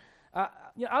here.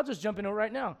 I'll just jump into it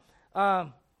right now.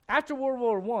 After World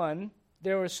War I,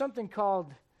 there was something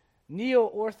called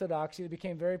neo-orthodoxy that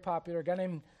became very popular. A guy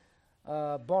named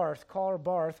Barth, Karl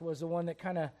Barth, was the one that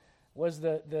kind of was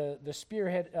the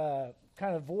spearhead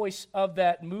kind of voice of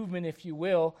that movement, if you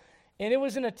will. And it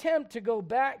was an attempt to go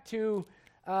back to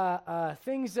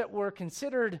things that were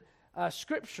considered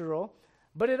scriptural,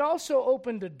 but it also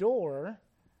opened a door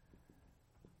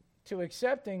to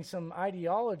accepting some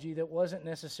ideology that wasn't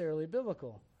necessarily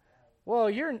biblical. Well,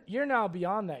 you're now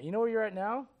beyond that. You know where you're at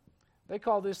now? They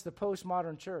call this the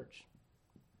postmodern church.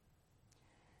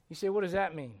 You say, what does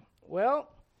that mean? Well,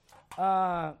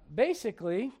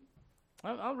 basically,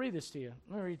 I'll read this to you.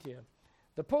 Let me read to you.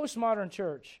 The postmodern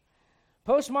church.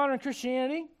 Postmodern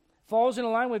Christianity falls in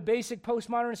line with basic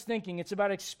postmodernist thinking. It's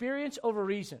about experience over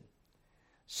reason,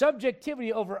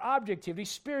 subjectivity over objectivity,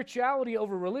 spirituality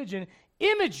over religion,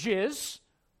 images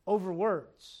over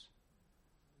words.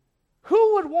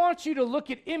 Who would want you to look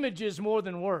at images more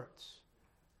than words?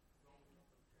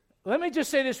 Let me just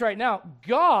say this right now.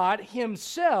 God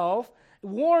himself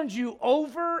warned you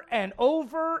over and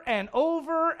over and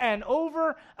over and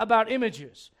over about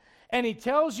images. And he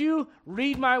tells you,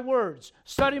 read my words,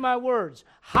 study my words,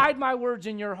 hide my words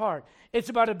in your heart. It's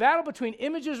about a battle between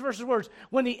images versus words.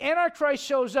 When the Antichrist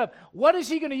shows up, what is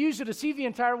he going to use to deceive the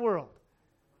entire world?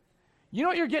 You know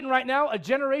what you're getting right now? A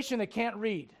generation that can't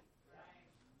read.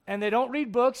 And they don't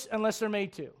read books unless they're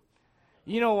made to.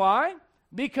 You know why?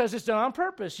 Because it's done on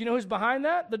purpose. You know who's behind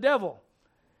that? The devil.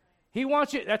 He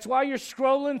wants you. That's why you're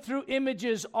scrolling through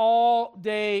images all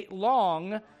day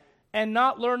long and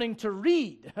not learning to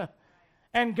read.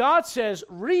 And God says,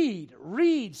 read,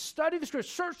 study the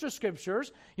scriptures, search the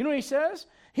scriptures. You know what he says?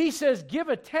 He says, give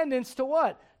attendance to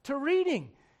what? To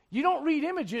reading. You don't read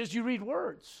images, you read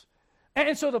words.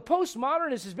 And so the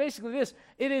postmodernist is basically this.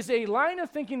 It is a line of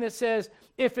thinking that says,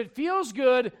 if it feels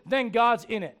good, then God's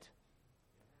in it.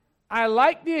 I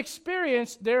like the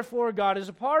experience, therefore God is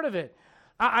a part of it.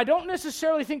 I don't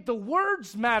necessarily think the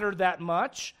words matter that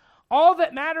much. All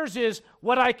that matters is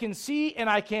what I can see and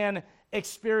I can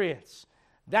experience.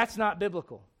 That's not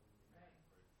biblical.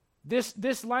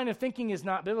 This line of thinking is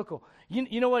not biblical.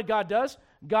 You know what God does?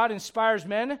 God inspires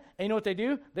men, and you know what they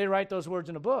do? They write those words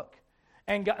in a book.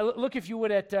 And God, look, if you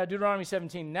would, at Deuteronomy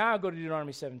 17. Now go to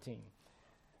Deuteronomy 17.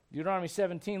 Deuteronomy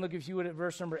 17, look, if you would, at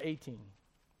verse number 18.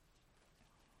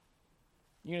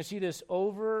 You're going to see this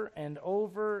over and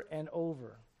over and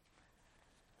over.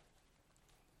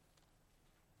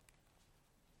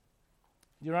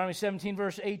 Deuteronomy 17,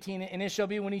 verse 18, and it shall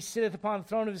be when he sitteth upon the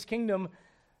throne of his kingdom,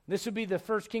 this would be the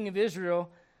first king of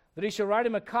Israel, that he shall write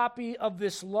him a copy of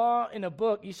this law in a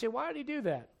book. You say, why did he do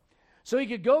that? So he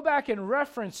could go back and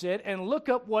reference it and look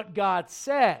up what God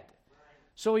said.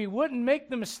 So he wouldn't make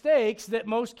the mistakes that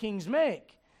most kings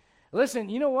make. Listen,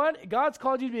 you know what? God's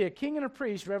called you to be a king and a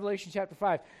priest, Revelation chapter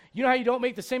 5. You know how you don't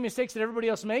make the same mistakes that everybody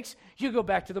else makes? You go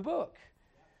back to the book.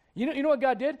 You know what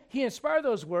God did? He inspired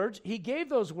those words. He gave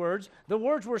those words. The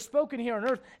words were spoken here on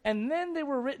earth, and then they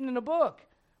were written in a book.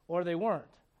 Or they weren't.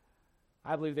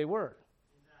 I believe they were.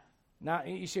 Now,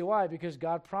 you see why? Because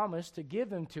God promised to give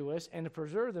them to us and to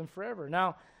preserve them forever.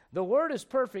 Now, the Word is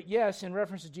perfect, yes, in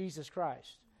reference to Jesus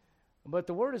Christ. But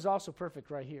the Word is also perfect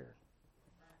right here.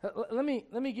 Let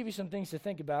me give you some things to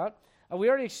think about. We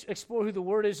already explored who the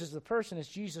Word is as the person. It's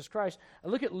Jesus Christ.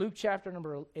 Look at Luke chapter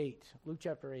number 8. Luke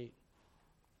chapter 8.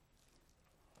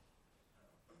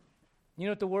 You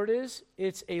know what the Word is?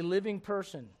 It's a living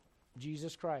person,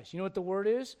 Jesus Christ. You know what the Word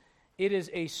is? It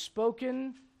is a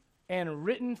spoken and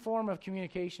written form of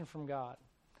communication from God.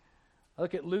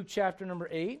 Look at Luke chapter number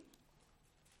 8.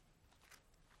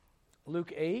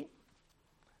 Luke 8.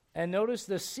 And notice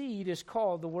the seed is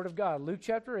called the Word of God. Luke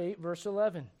chapter 8, verse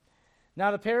 11.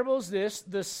 Now the parable is this.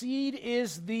 The seed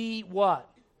is the what?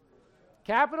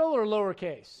 Capital or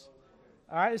lowercase?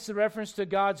 All right, this is a reference to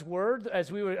God's Word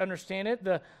as we would understand it.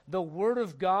 The Word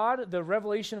of God, the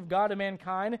revelation of God to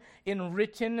mankind in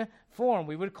written form.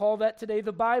 We would call that today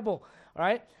the Bible. All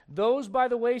right, those by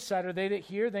the wayside are they that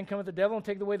hear, then cometh the devil and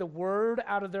take away the word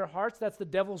out of their hearts. That's the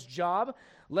devil's job,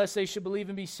 lest they should believe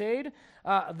and be saved.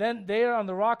 Then they are on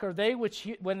the rock are they which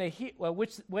when they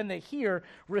hear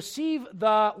receive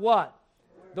the what?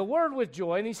 The word with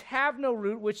joy, and these have no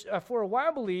root, which for a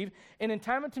while believe, and in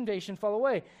time of temptation fall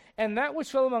away. And that which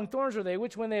fell among thorns are they,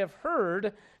 which when they have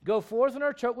heard, go forth and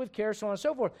are choked with care, so on and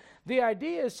so forth. The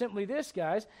idea is simply this,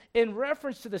 guys. In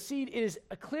reference to the seed, it is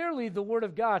clearly the Word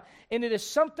of God, and it is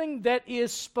something that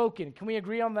is spoken. Can we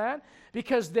agree on that?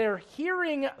 Because they're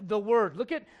hearing the Word.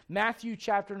 Look at Matthew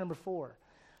chapter number 4.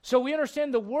 So we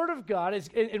understand the Word of God is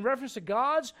in reference to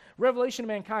God's revelation to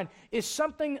mankind is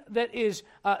something that is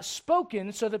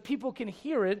spoken so that people can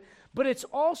hear it, but it's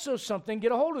also something,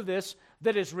 get a hold of this,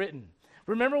 that is written.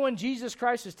 Remember when Jesus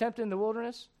Christ is tempted in the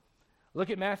wilderness?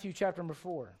 Look at Matthew chapter number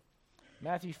 4.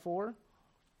 Matthew 4.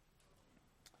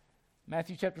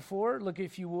 Matthew chapter 4, look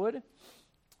if you would,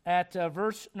 at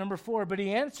verse number 4. But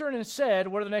he answered and said,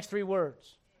 what are the next three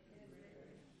words?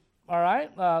 All right,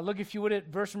 look if you would at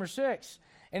verse number 6.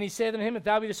 And he said unto him, if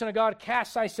thou be the Son of God,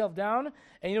 cast thyself down.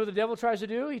 And you know what the devil tries to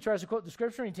do? He tries to quote the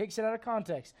scripture and he takes it out of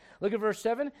context. Look at verse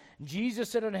 7. Jesus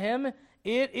said unto him,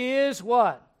 it is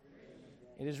what?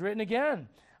 It is written again.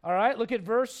 All right, look at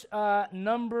verse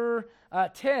number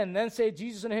 10. Then said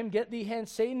Jesus unto him, get thee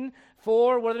hence, Satan,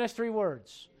 for what are the next three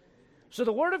words? So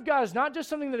the Word of God is not just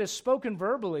something that is spoken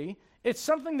verbally. It's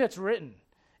something that's written.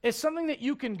 It's something that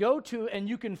you can go to and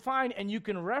you can find and you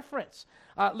can reference.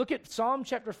 Look at Psalm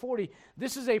chapter 40.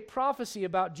 This is a prophecy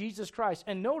about Jesus Christ.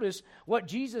 And notice what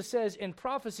Jesus says in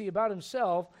prophecy about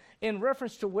himself in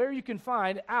reference to where you can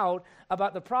find out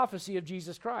about the prophecy of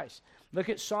Jesus Christ. Look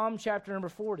at Psalm chapter number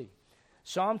 40.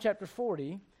 Psalm chapter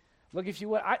 40. Look if you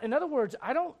will. In other words,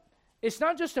 it's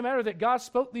not just a matter that God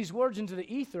spoke these words into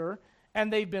the ether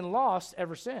and they've been lost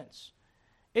ever since.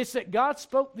 It's that God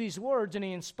spoke these words and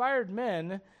he inspired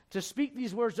men to speak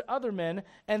these words to other men,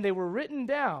 and they were written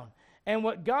down. And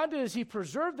what God did is he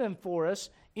preserved them for us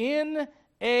in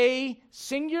a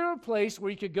singular place where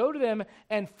you could go to them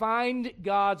and find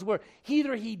God's word.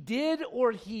 Either he did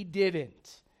or he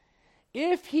didn't.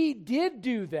 If he did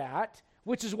do that,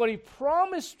 which is what he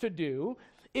promised to do,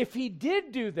 if he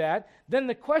did do that, then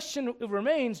the question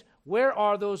remains, where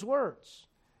are those words?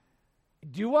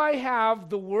 Do I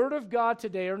have the Word of God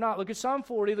today or not? Look at Psalm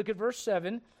 40, look at verse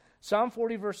 7. Psalm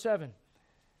 40, verse 7.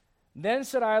 Then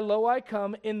said I, lo, I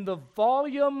come in the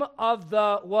volume of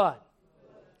the what?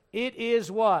 It is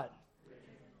what?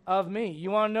 Of me. You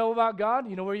want to know about God?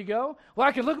 You know where you go? Well,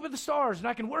 I can look up at the stars and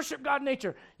I can worship God in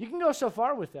nature. You can go so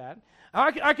far with that.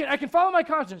 I can follow my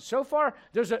conscience. So far,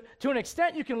 to an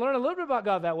extent, you can learn a little bit about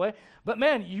God that way. But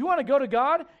man, you want to go to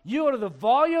God? You go to the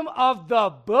volume of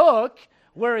the book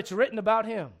where it's written about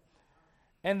him.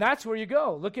 And that's where you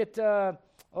go. Look at,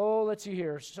 let's see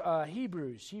here.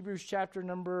 Hebrews chapter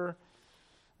number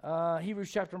 1.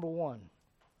 Hebrews chapter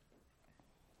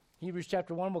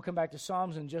 1, we'll come back to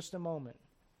Psalms in just a moment.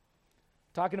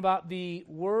 Talking about the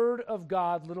Word of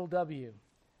God, little w.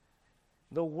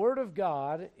 The Word of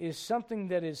God is something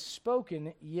that is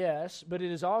spoken, yes, but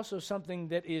it is also something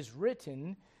that is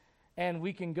written, and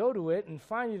we can go to it and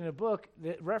find it in a book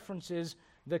that references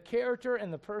the character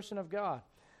and the person of God.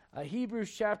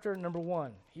 Hebrews chapter number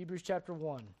 1. Hebrews chapter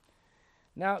 1.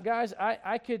 Now, guys,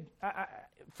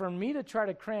 for me to try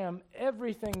to cram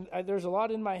everything, there's a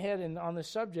lot in my head on this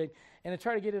subject, and to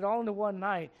try to get it all into one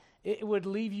night, it would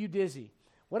leave you dizzy.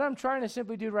 What I'm trying to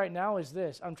simply do right now is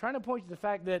this. I'm trying to point to the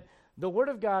fact that the Word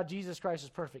of God, Jesus Christ, is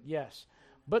perfect, yes.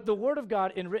 But the Word of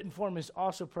God in written form is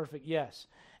also perfect, yes.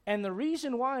 And the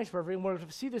reason why it's perfect, and we're going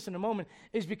to see this in a moment,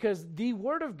 is because the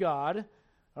Word of God,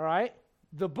 all right,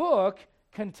 the book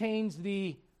contains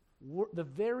the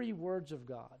very words of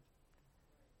God.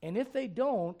 And if they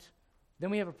don't, then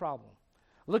we have a problem.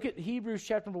 Look at Hebrews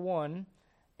chapter number 1,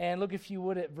 and look, if you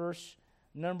would, at verse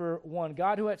number 1.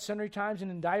 God, who at sundry times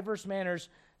and in diverse manners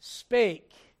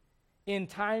spake in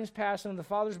times past unto the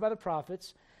fathers by the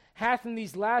prophets, hath in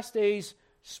these last days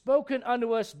spoken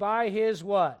unto us by his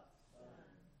what?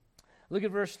 Look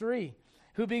at verse 3.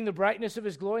 Who being the brightness of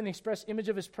his glory and the express image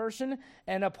of his person,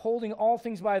 and upholding all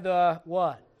things by the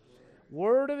what?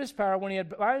 Word of his power, when he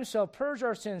had by himself purged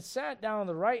our sins, sat down on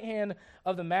the right hand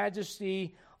of the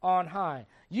majesty on high.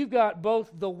 You've got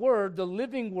both the Word, the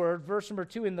living Word, verse number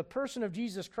 2, in the person of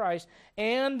Jesus Christ,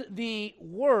 and the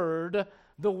Word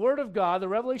of God, the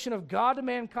revelation of God to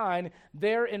mankind,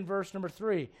 there in verse number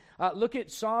 3. Look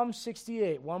at Psalm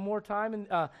 68 one more time,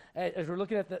 as we're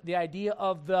looking at the idea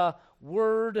of the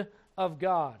Word of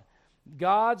God.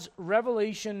 God's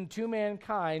revelation to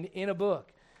mankind in a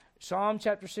book. Psalm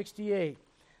chapter 68.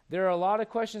 There are a lot of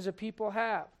questions that people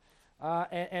have,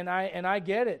 and I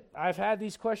get it. I've had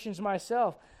these questions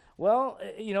myself. Well,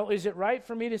 is it right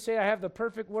for me to say I have the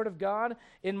perfect Word of God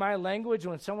in my language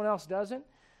when someone else doesn't?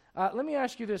 Let me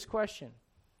ask you this question.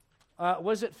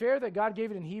 Was it fair that God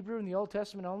gave it in Hebrew in the Old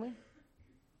Testament only?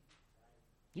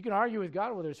 You can argue with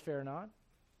God whether it's fair or not.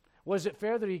 Was it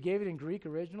fair that he gave it in Greek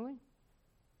originally?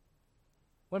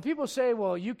 When people say,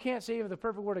 well, you can't say you have the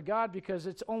perfect Word of God because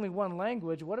it's only one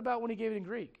language, what about when he gave it in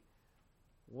Greek?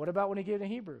 What about when he gave it in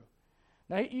Hebrew?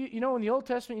 Now, you know, in the Old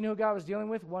Testament, you know who God was dealing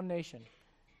with? One nation.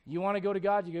 You want to go to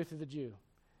God, you go through the Jew.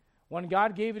 When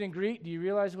God gave it in Greek, do you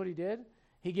realize what he did?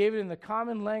 He gave it in the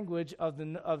common language of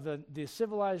the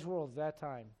civilized world at that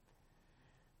time.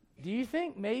 Do you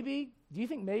think maybe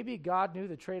God knew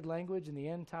the trade language in the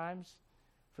end times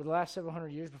for the last several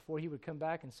hundred years before he would come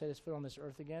back and set his foot on this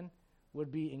earth again would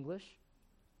be English?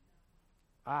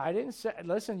 I didn't say,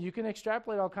 listen, you can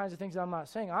extrapolate all kinds of things I'm not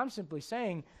saying. I'm simply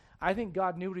saying I think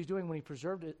God knew what he's doing when he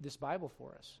preserved this Bible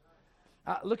for us.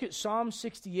 Look at Psalm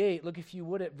 68. Look, if you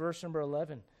would, at verse number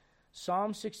 11.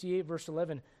 Psalm 68, verse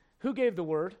 11. Who gave the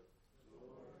word?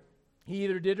 He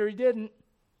either did or he didn't.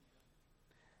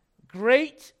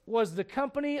 Great was the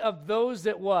company of those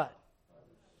that what?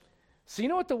 So you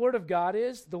know what the Word of God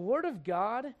is? The Word of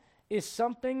God is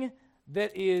something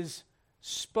that is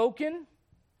spoken.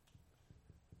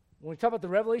 When we talk about the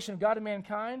revelation of God to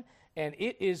mankind, and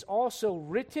it is also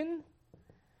written,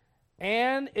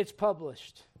 and it's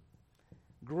published.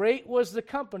 Great was the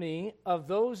company of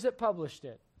those that published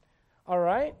it. All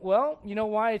right, well, you know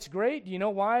why it's great? Do you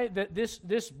know why that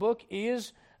this book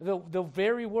is the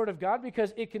very Word of God?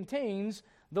 Because it contains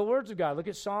the words of God. Look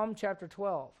at Psalm chapter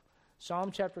 12.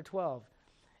 Psalm chapter 12.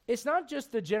 It's not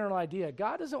just the general idea.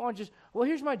 God doesn't want just, well,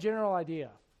 here's my general idea.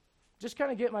 Just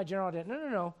kind of get my general idea.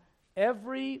 No.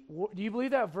 Do you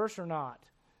believe that verse or not?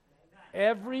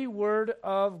 Every word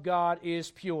of God is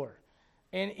pure.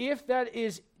 And if that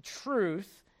is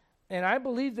truth, and I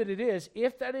believe that it is,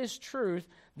 if that is truth,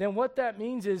 then what that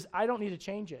means is I don't need to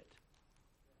change it.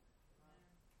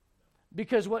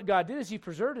 Because what God did is he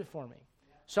preserved it for me.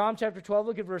 Psalm chapter 12,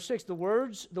 look at verse 6. The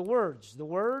words,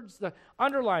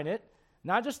 underline it,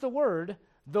 not just the word,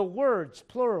 the words,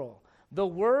 plural. The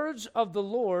words of the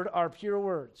Lord are pure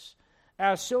words.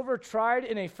 As silver tried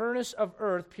in a furnace of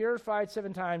earth, purified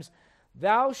 7 times,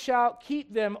 thou shalt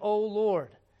keep them, O Lord.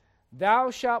 Thou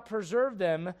shalt preserve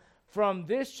them from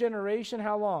this generation.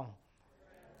 How long?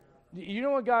 You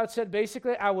know what God said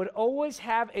basically? I would always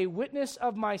have a witness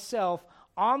of myself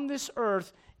on this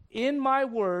earth in my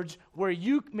words where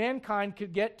you, mankind,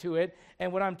 could get to it.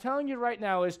 And what I'm telling you right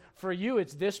now is, for you,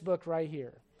 it's this book right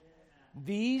here.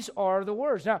 These are the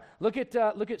words. Now, look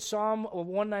at Psalm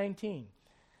 119.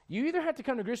 You either have to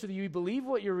come to grips with you believe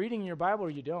what you're reading in your Bible or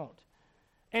you don't.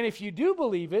 And if you do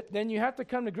believe it, then you have to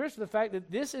come to grips with the fact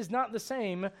that this is not the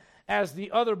same as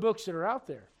the other books that are out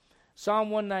there. Psalm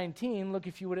 119, look,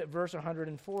 if you would, at verse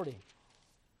 140.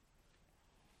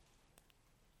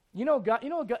 You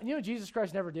know Jesus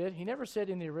Christ never did? He never said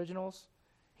in the originals.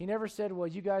 He never said, well,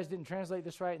 you guys didn't translate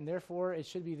this right, and therefore it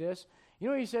should be this. You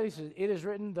know what he said? He said, it is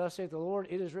written, thus saith the Lord.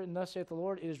 It is written, thus saith the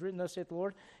Lord. It is written, thus saith the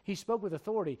Lord. He spoke with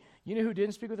authority. You know who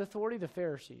didn't speak with authority? The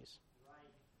Pharisees. Right.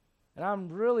 And I'm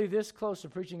really this close to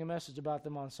preaching a message about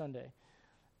them on Sunday.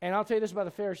 And I'll tell you this about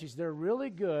the Pharisees. They're really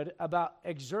good about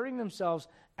exerting themselves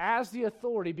as the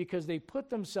authority because they put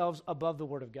themselves above the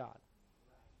Word of God.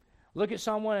 Look at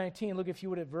Psalm 119. Look, if you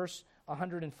would, at verse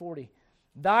 140.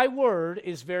 Thy word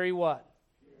is very what?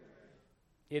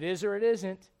 It is or it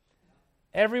isn't.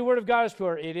 Every word of God is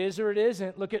pure. It is or it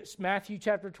isn't. Look at Matthew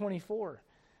chapter 24.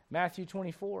 Matthew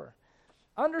 24.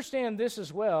 Understand this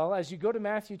as well. As you go to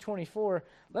Matthew 24,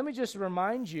 let me just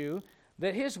remind you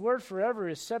that his word forever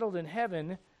is settled in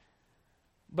heaven.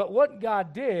 But what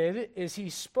God did is he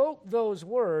spoke those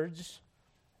words,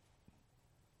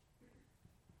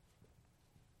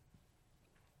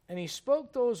 and he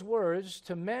spoke those words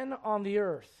to men on the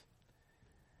earth.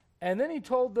 And then he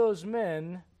told those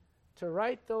men to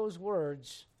write those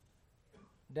words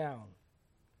down.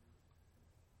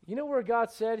 You know where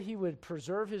God said he would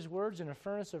preserve his words in a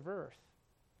furnace of earth?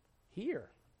 Here.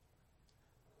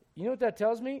 You know what that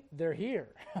tells me? They're here.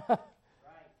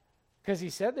 Because he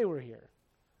said they were here.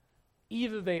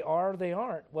 Either they are or they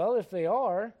aren't. Well, if they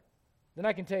are, then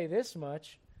I can tell you this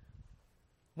much.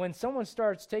 When someone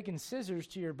starts taking scissors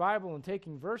to your Bible and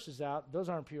taking verses out, those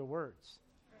aren't pure words.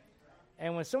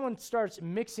 And when someone starts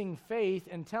mixing faith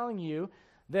and telling you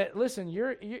that, listen,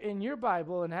 you're in your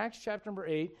Bible, in Acts chapter number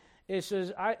 8, it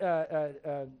says,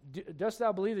 dost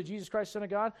thou believe that Jesus Christ is the Son of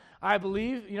God? I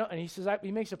believe, and he says,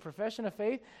 he makes a profession of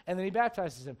faith, and then he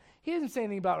baptizes him. He doesn't say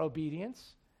anything about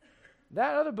obedience.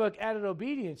 That other book added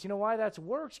obedience. You know why? That's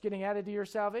works getting added to your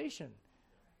salvation.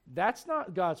 That's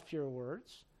not God's pure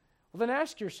words. Well, then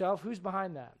ask yourself, who's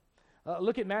behind that?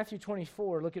 Look at Matthew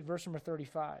 24. Look at verse number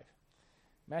 35.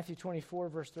 Matthew 24,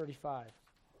 verse 35.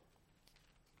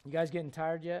 You guys getting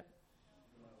tired yet?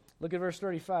 Look at verse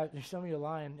 35. Some of you are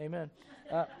lying. Amen.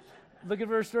 Look at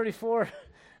verse 34.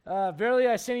 Verily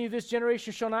I say to you, this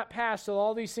generation shall not pass till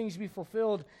all these things be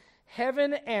fulfilled.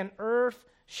 Heaven and earth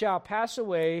shall pass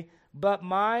away, but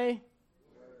my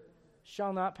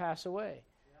shall not pass away.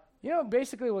 You know,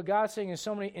 basically what God's saying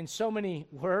in so many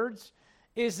words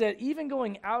is that even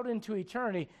going out into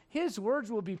eternity, his words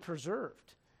will be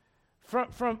preserved.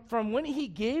 From when he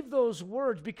gave those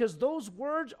words, because those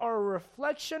words are a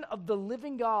reflection of the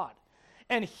living God.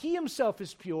 And he himself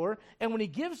is pure, and when he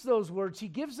gives those words, he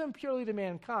gives them purely to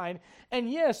mankind. And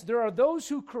yes, there are those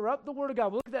who corrupt the word of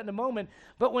God. We'll look at that in a moment.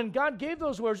 But when God gave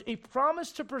those words, he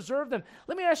promised to preserve them.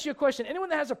 Let me ask you a question. Anyone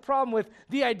that has a problem with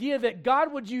the idea that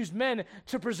God would use men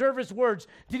to preserve his words,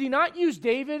 did he not use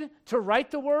David to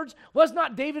write the words? Was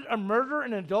not David a murderer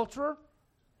and an adulterer?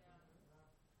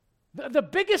 The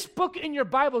biggest book in your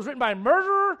Bible is written by a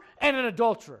murderer and an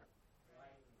adulterer.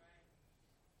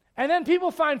 And then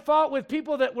people find fault with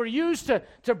people that were used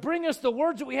to bring us the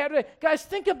words that we have today. Guys,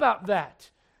 think about that.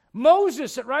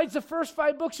 Moses, that writes the first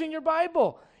 5 books in your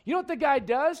Bible. You know what the guy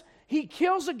does? He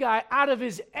kills a guy out of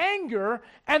his anger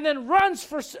and then runs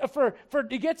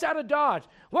he gets out of Dodge.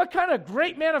 What kind of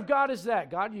great man of God is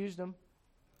that? God used him.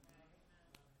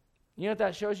 You know what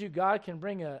that shows you? God can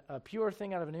bring a pure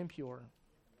thing out of an impure.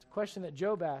 It's a question that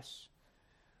Job asks.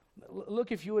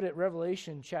 Look, if you would, at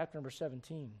Revelation chapter number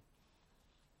 17.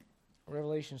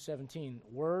 Revelation 17.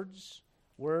 Words,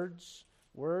 words,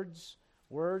 words,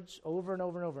 words, over and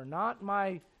over and over. Not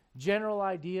my general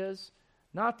ideas,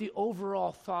 not the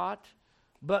overall thought,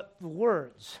 but the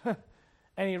words.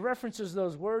 And he references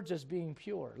those words as being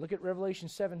pure. Look at Revelation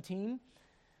 17,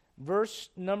 verse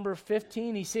number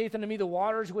 15. He saith unto me, the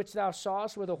waters which thou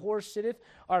sawest, where the horse sitteth,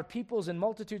 are peoples and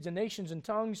multitudes and nations and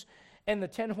tongues, and the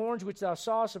 10 horns which thou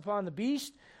sawest upon the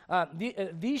beast,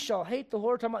 these shall hate the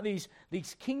Lord, talking about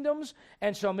these kingdoms,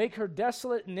 and shall make her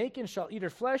desolate and naked, and shall eat her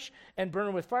flesh, and burn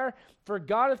her with fire. For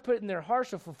God hath put in their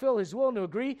hearts to fulfill his will, and to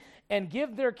agree, and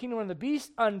give their kingdom unto the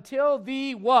beast, until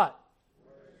the what?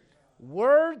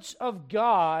 Words of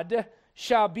God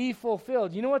shall be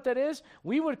fulfilled. You know what that is?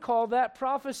 We would call that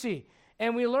prophecy.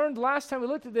 And we learned last time we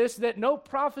looked at this that no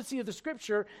prophecy of the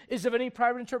Scripture is of any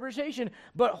private interpretation,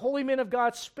 but holy men of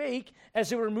God spake as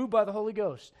they were moved by the Holy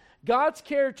Ghost. God's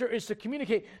character is to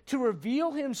communicate, to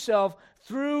reveal himself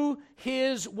through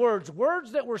his words.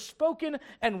 Words that were spoken,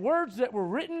 and words that were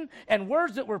written, and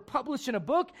words that were published in a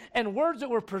book, and words that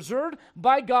were preserved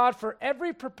by God for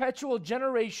every perpetual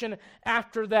generation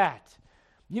after that.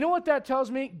 You know what that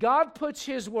tells me? God puts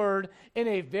his word in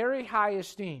a very high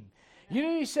esteem. You know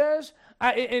what he says?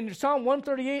 In Psalm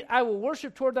 138, I will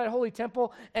worship toward thy holy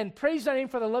temple and praise thy name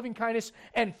for thy loving kindness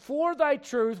and for thy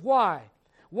truth. Why?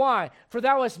 Why? For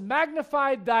thou hast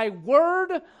magnified thy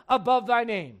word above thy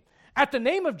name. At the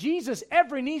name of Jesus,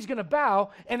 every knee is going to bow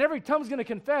and every tongue is going to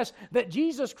confess that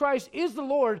Jesus Christ is the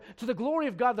Lord to the glory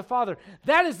of God the Father.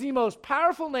 That is the most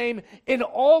powerful name in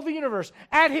all the universe.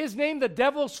 At his name, the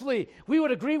devils flee. We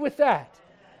would agree with that.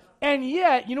 And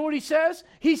yet, you know what he says?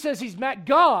 He says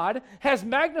God has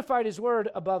magnified his word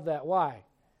above that. Why?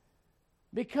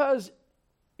 Because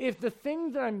if the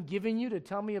thing that I'm giving you to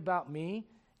tell me about me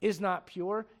is not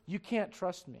pure, you can't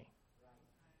trust me.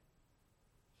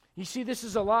 You see, this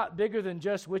is a lot bigger than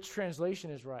just which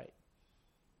translation is right.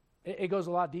 It goes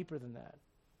a lot deeper than that.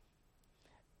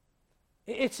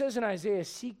 It says in Isaiah,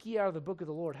 seek ye out of the book of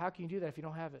the Lord. How can you do that if you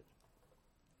don't have it?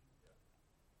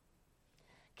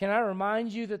 Can I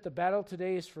remind you that the battle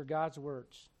today is for God's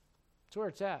words? That's where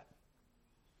it's at.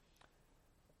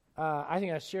 I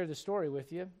think I shared the story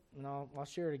with you, and I'll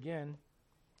share it again.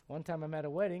 One time I'm at a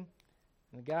wedding,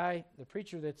 and the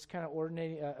preacher that's kind of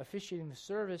officiating the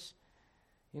service,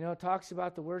 talks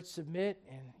about the word submit,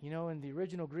 and, in the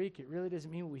original Greek, it really doesn't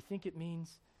mean what we think it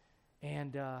means.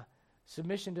 And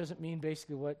submission doesn't mean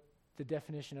basically what the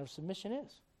definition of submission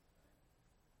is.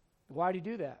 Why do you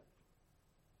do that?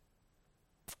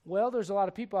 Well, there's a lot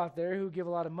of people out there who give a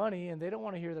lot of money, and they don't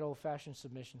want to hear that old-fashioned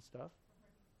submission stuff.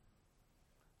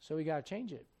 So we got to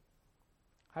change it.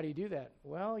 How do you do that?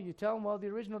 Well, you tell them, the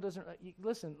original doesn't...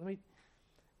 listen,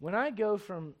 when I go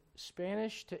from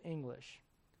Spanish to English,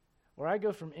 or I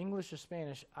go from English to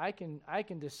Spanish, I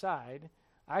can decide,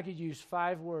 I could use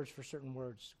 5 words for certain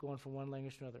words, going from one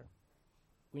language to another.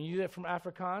 When you do that from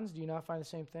Afrikaans, do you not find the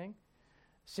same thing?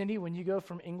 Cindy, when you go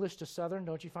from English to Southern,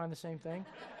 don't you find the same thing?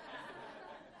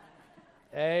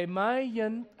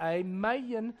 Amen.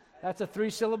 Amen. That's a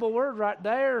 3-syllable word right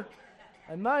there.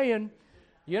 Amen.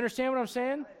 You understand what I'm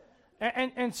saying?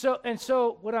 And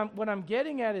so what I'm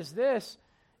getting at is this,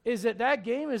 is that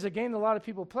game is a game that a lot of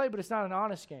people play, but it's not an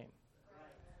honest game.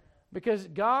 Because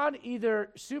God either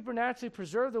supernaturally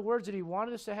preserved the words that he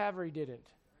wanted us to have, or he didn't.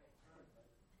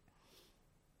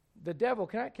 The devil,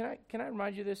 can I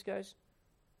remind you of this, guys?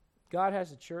 God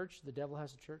has a church, the devil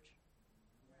has a church.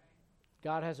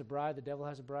 God has a bride, the devil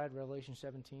has a bride, Revelation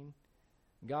 17.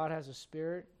 God has a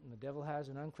spirit, and the devil has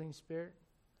an unclean spirit,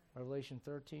 Revelation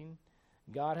 13.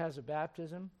 God has a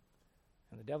baptism,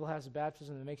 and the devil has a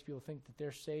baptism that makes people think that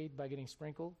they're saved by getting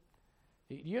sprinkled.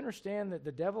 Do you understand that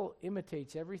the devil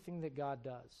imitates everything that God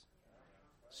does?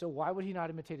 So why would he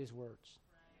not imitate his words?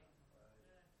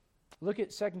 Look at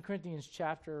 2 Corinthians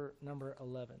chapter number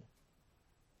 11.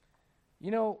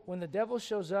 When the devil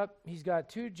shows up, he's got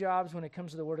 2 jobs when it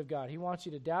comes to the Word of God. He wants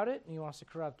you to doubt it, and he wants to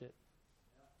corrupt it.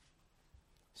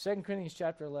 2 Corinthians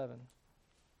chapter 11.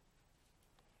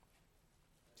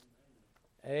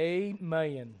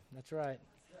 Amen. That's right.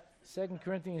 2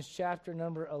 Corinthians chapter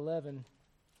number 11.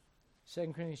 2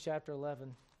 Corinthians chapter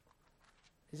 11.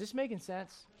 Is this making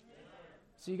sense?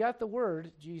 So you got the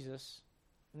Word, Jesus,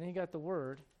 and then you got the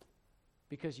Word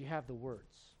because you have the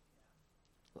words.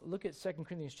 Look at 2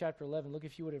 Corinthians chapter 11. Look,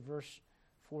 if you would, at verse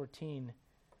 14.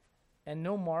 And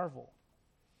no marvel,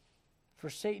 for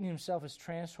Satan himself is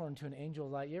transformed into an angel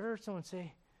of light. You ever heard someone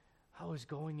say, I was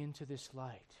going into this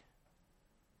light?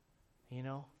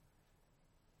 And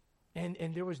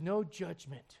there was no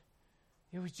judgment.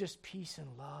 It was just peace and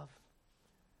love.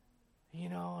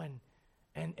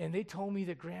 And they told me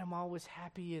that grandma was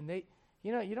happy, and they, I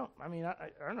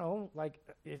don't know, like,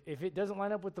 if it doesn't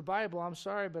line up with the Bible, I'm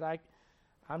sorry, but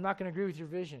I'm not going to agree with your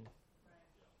vision.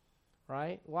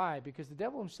 Right? Why? Because the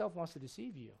devil himself wants to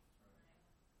deceive you.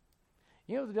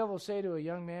 You know what the devil will say to a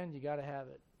young man? You got to have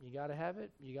it. You got to have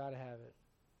it. You got to have it.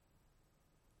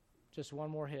 Just one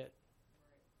more hit.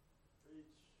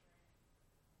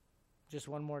 Just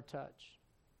one more touch.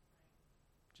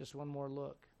 Just one more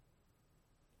look.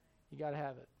 You got to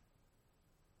have it.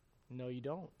 No, you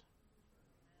don't.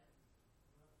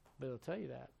 But it'll tell you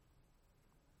that.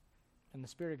 And the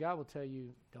Spirit of God will tell you,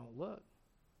 don't look.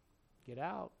 Get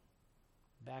out.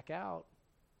 Back out.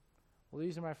 Well,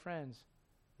 these are my friends.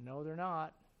 No, they're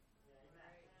not.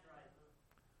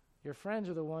 Your friends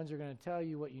are the ones who are going to tell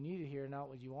you what you need to hear, not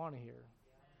what you want to hear.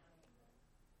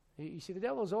 You see, the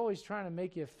devil is always trying to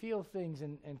make you feel things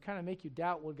and kind of make you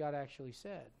doubt what God actually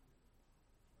said.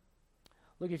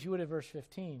 Look, if you would, at verse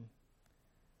 15.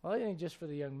 Well, it ain't just for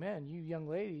the young men. You young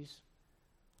ladies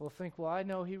will think, well, I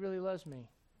know he really loves me.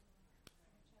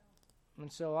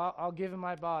 And so I'll give him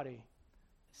my body.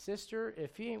 Sister,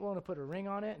 if he ain't willing to put a ring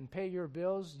on it and pay your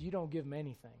bills, you don't give him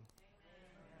anything.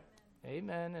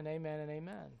 Amen and amen and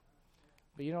amen.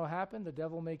 But you know what happened? The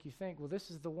devil will make you think, well, this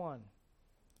is the one.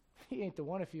 He ain't the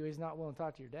one if he's not willing to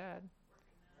talk to your dad.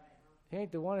 He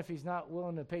ain't the one if he's not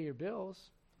willing to pay your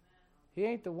bills. He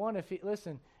ain't the one if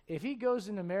if he goes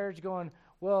into marriage going,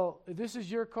 well, this is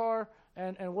your car,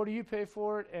 and what do you pay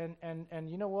for it? And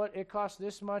you know what? It costs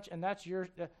this much, and that's yours.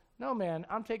 No, man,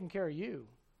 I'm taking care of you.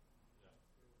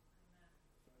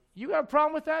 You got a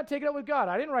problem with that? Take it up with God.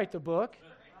 I didn't write the book.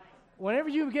 Whenever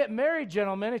you get married,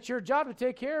 gentlemen, it's your job to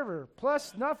take care of her.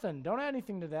 Plus nothing. Don't add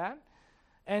anything to that.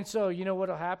 And so, you know what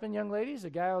will happen, young ladies? The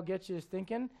guy will get you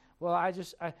thinking, well,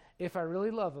 if I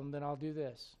really love him, then I'll do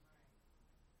this.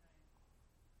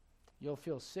 You'll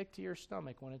feel sick to your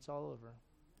stomach when it's all over.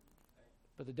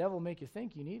 But the devil will make you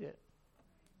think you need it.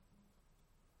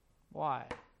 Why?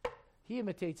 He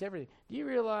imitates everything. Do you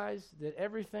realize that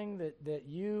everything that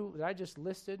I just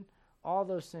listed, all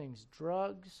those things,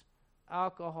 drugs,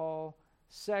 alcohol,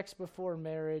 sex before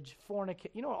marriage,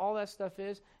 fornication, you know what all that stuff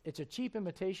is? It's a cheap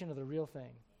imitation of the real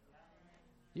thing.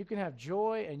 You can have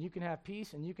joy, and you can have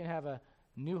peace, and you can have a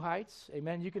new heights.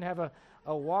 Amen. You can have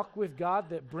a walk with God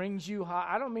that brings you high.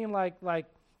 I don't mean like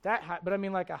that high, but I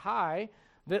mean like a high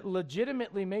that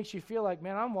legitimately makes you feel like,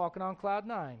 man, I'm walking on cloud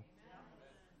 9.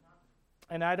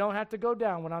 And I don't have to go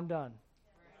down when I'm done.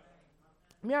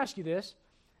 Let me ask you this.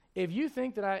 If you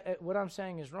think that what I'm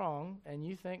saying is wrong, and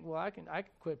you think, well, I can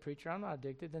quit, preacher, I'm not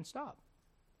addicted, then stop.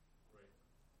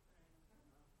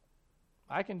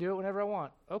 I can do it whenever I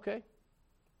want. Okay.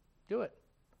 Do it.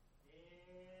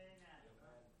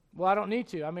 Well, I don't need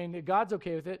to. I mean, God's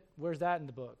okay with it. Where's that in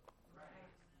the book?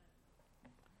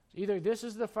 Either this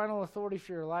is the final authority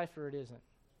for your life or it isn't.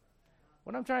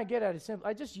 What I'm trying to get at is simple.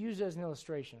 I just use it as an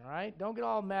illustration, all right? Don't get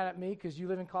all mad at me because you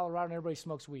live in Colorado and everybody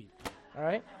smokes weed, all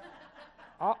right?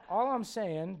 all I'm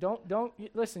saying, don't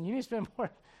listen, you need to spend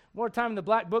more time in the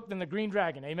Black Book than the Green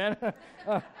Dragon, amen?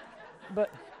 But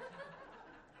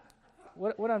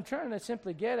what I'm trying to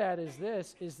simply get at is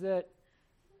this, is that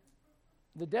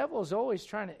the devil is always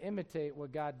trying to imitate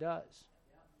what God does.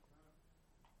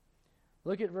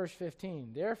 Look at verse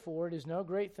 15. Therefore, it is no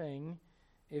great thing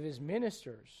if his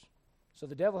ministers. So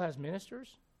the devil has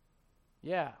ministers?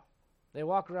 Yeah. They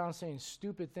walk around saying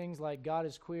stupid things like God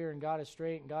is queer and God is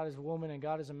straight and God is a woman and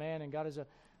God is a man and God is a...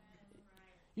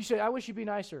 You say, I wish you'd be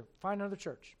nicer. Find another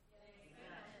church.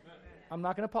 I'm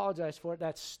not going to apologize for it.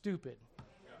 That's stupid.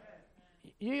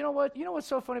 You know what? You know what's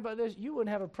so funny about this? You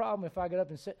wouldn't have a problem if I got up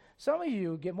and said... Some of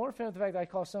you get more offended with the fact that I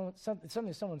call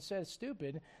something someone says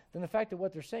stupid than the fact that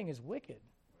what they're saying is wicked.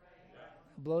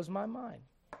 It blows my mind.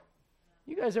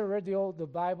 You guys ever read the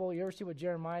Bible? You ever see what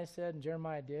Jeremiah said and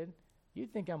Jeremiah did? You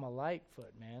think I'm a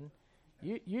lightfoot, man.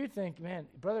 You think, man,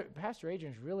 Pastor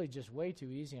Adrian's really just way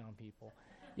too easy on people.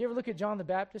 You ever look at John the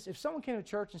Baptist? If someone came to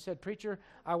church and said, preacher,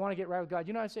 I want to get right with God,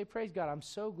 you know I'd say, praise God, I'm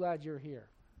so glad you're here.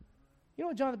 You know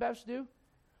what John the Baptist would do?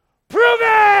 Prove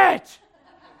it!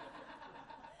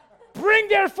 Bring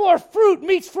therefore fruit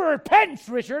meets for repentance,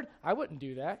 Richard. I wouldn't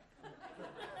do that.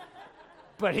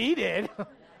 But he did.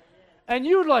 And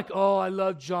you'd like, oh, I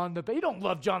love John the Baptist. You don't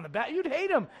love John the Baptist. You'd hate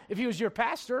him if he was your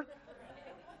pastor.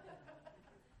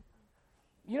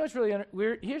 You know what's really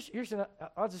weird?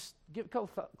 I'll just give a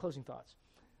couple closing thoughts.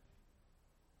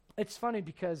 It's funny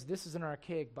because this is an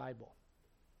archaic Bible.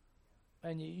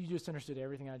 And you just understood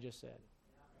everything I just said.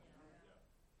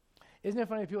 Isn't it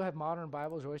funny that people have modern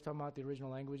Bibles, are always talking about the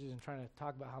original languages and trying to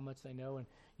talk about how much they know and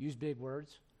use big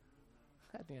words?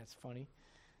 I think that's funny.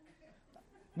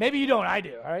 Maybe you don't, I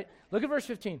do, all right? Look at verse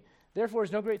 15. Therefore,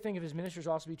 is no great thing if his ministers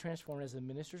also be transformed as the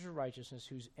ministers of righteousness,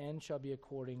 whose end shall be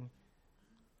according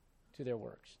to their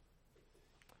works.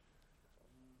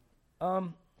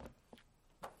 Now,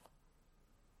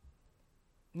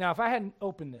 if I hadn't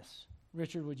opened this,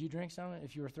 Richard, would you drink some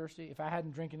if you were thirsty? If I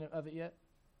hadn't drinking of it yet?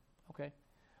 Okay.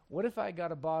 What if I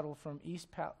got a bottle from East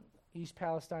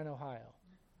Palestine, Ohio?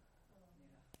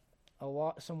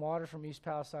 Some water from East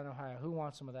Palestine, Ohio. Who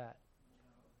wants some of that?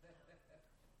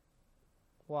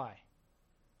 Why?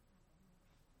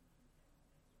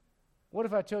 What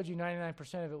if I told you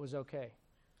 99% of it was okay?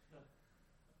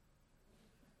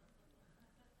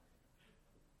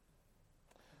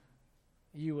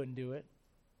 You wouldn't do it.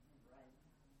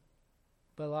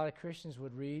 But a lot of Christians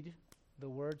would read the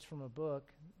words from a book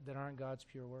that aren't God's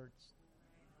pure words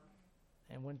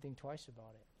and wouldn't think twice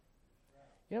about it.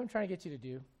 You know what I'm trying to get you to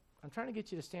do? I'm trying to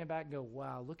get you to stand back and go,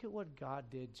 wow, look at what God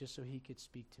did just so he could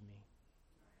speak to me.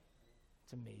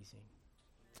 It's amazing.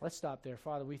 Let's stop there.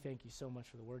 Father, we thank you so much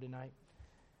for the word tonight.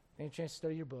 Thank you for a chance to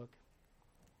study your book.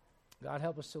 God,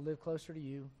 help us to live closer to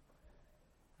you.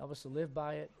 Help us to live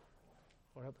by it,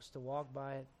 or help us to walk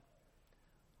by it,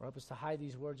 or help us to hide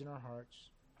these words in our hearts.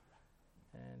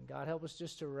 And God, help us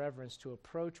just to reverence, to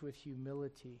approach with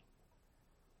humility,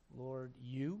 Lord,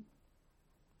 you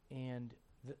and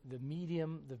the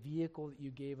medium, the vehicle that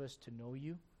you gave us to know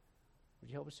you. Would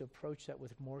you help us to approach that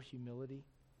with more humility?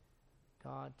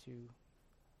 God,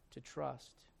 to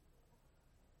trust.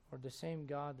 Or the same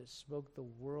God that spoke the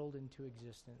world into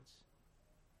existence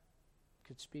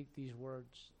could speak these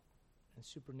words and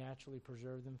supernaturally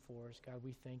preserve them for us. God,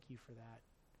 we thank you for that.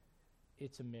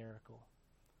 it's a miracle.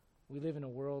 We live in a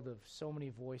world of so many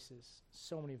voices,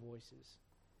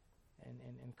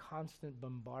 and constant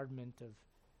bombardment of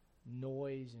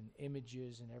noise and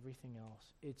images and everything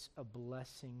else. It's a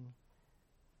blessing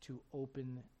to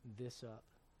open this up.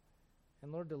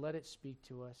 And Lord, to let it speak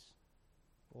to us,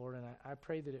 Lord, and I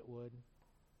pray that it would.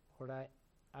 Lord,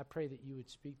 I pray that you would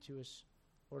speak to us,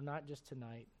 Lord, not just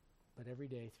tonight, but every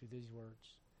day through these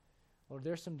words. Lord,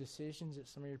 there's some decisions that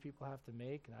some of your people have to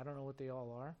make, and I don't know what they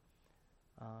all are,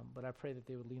 but I pray that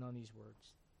they would lean on these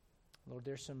words. Lord,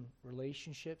 there's some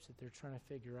relationships that they're trying to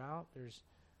figure out. There's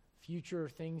future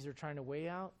things they're trying to weigh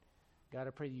out. God,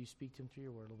 I pray that you speak to them through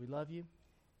your word. Lord, we love you,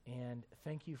 and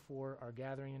thank you for our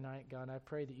gathering tonight. God, I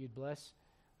pray that you'd bless,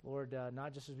 Lord,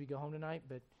 not just as we go home tonight,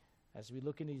 but as we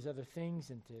look into these other things,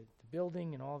 into the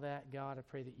building and all that. God, I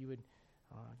pray that you would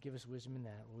give us wisdom in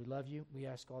that. Lord, we love you. We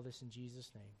ask all this in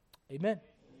Jesus' name. Amen.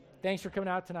 Thanks for coming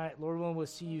out tonight. Lord willing, we'll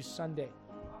see you Sunday.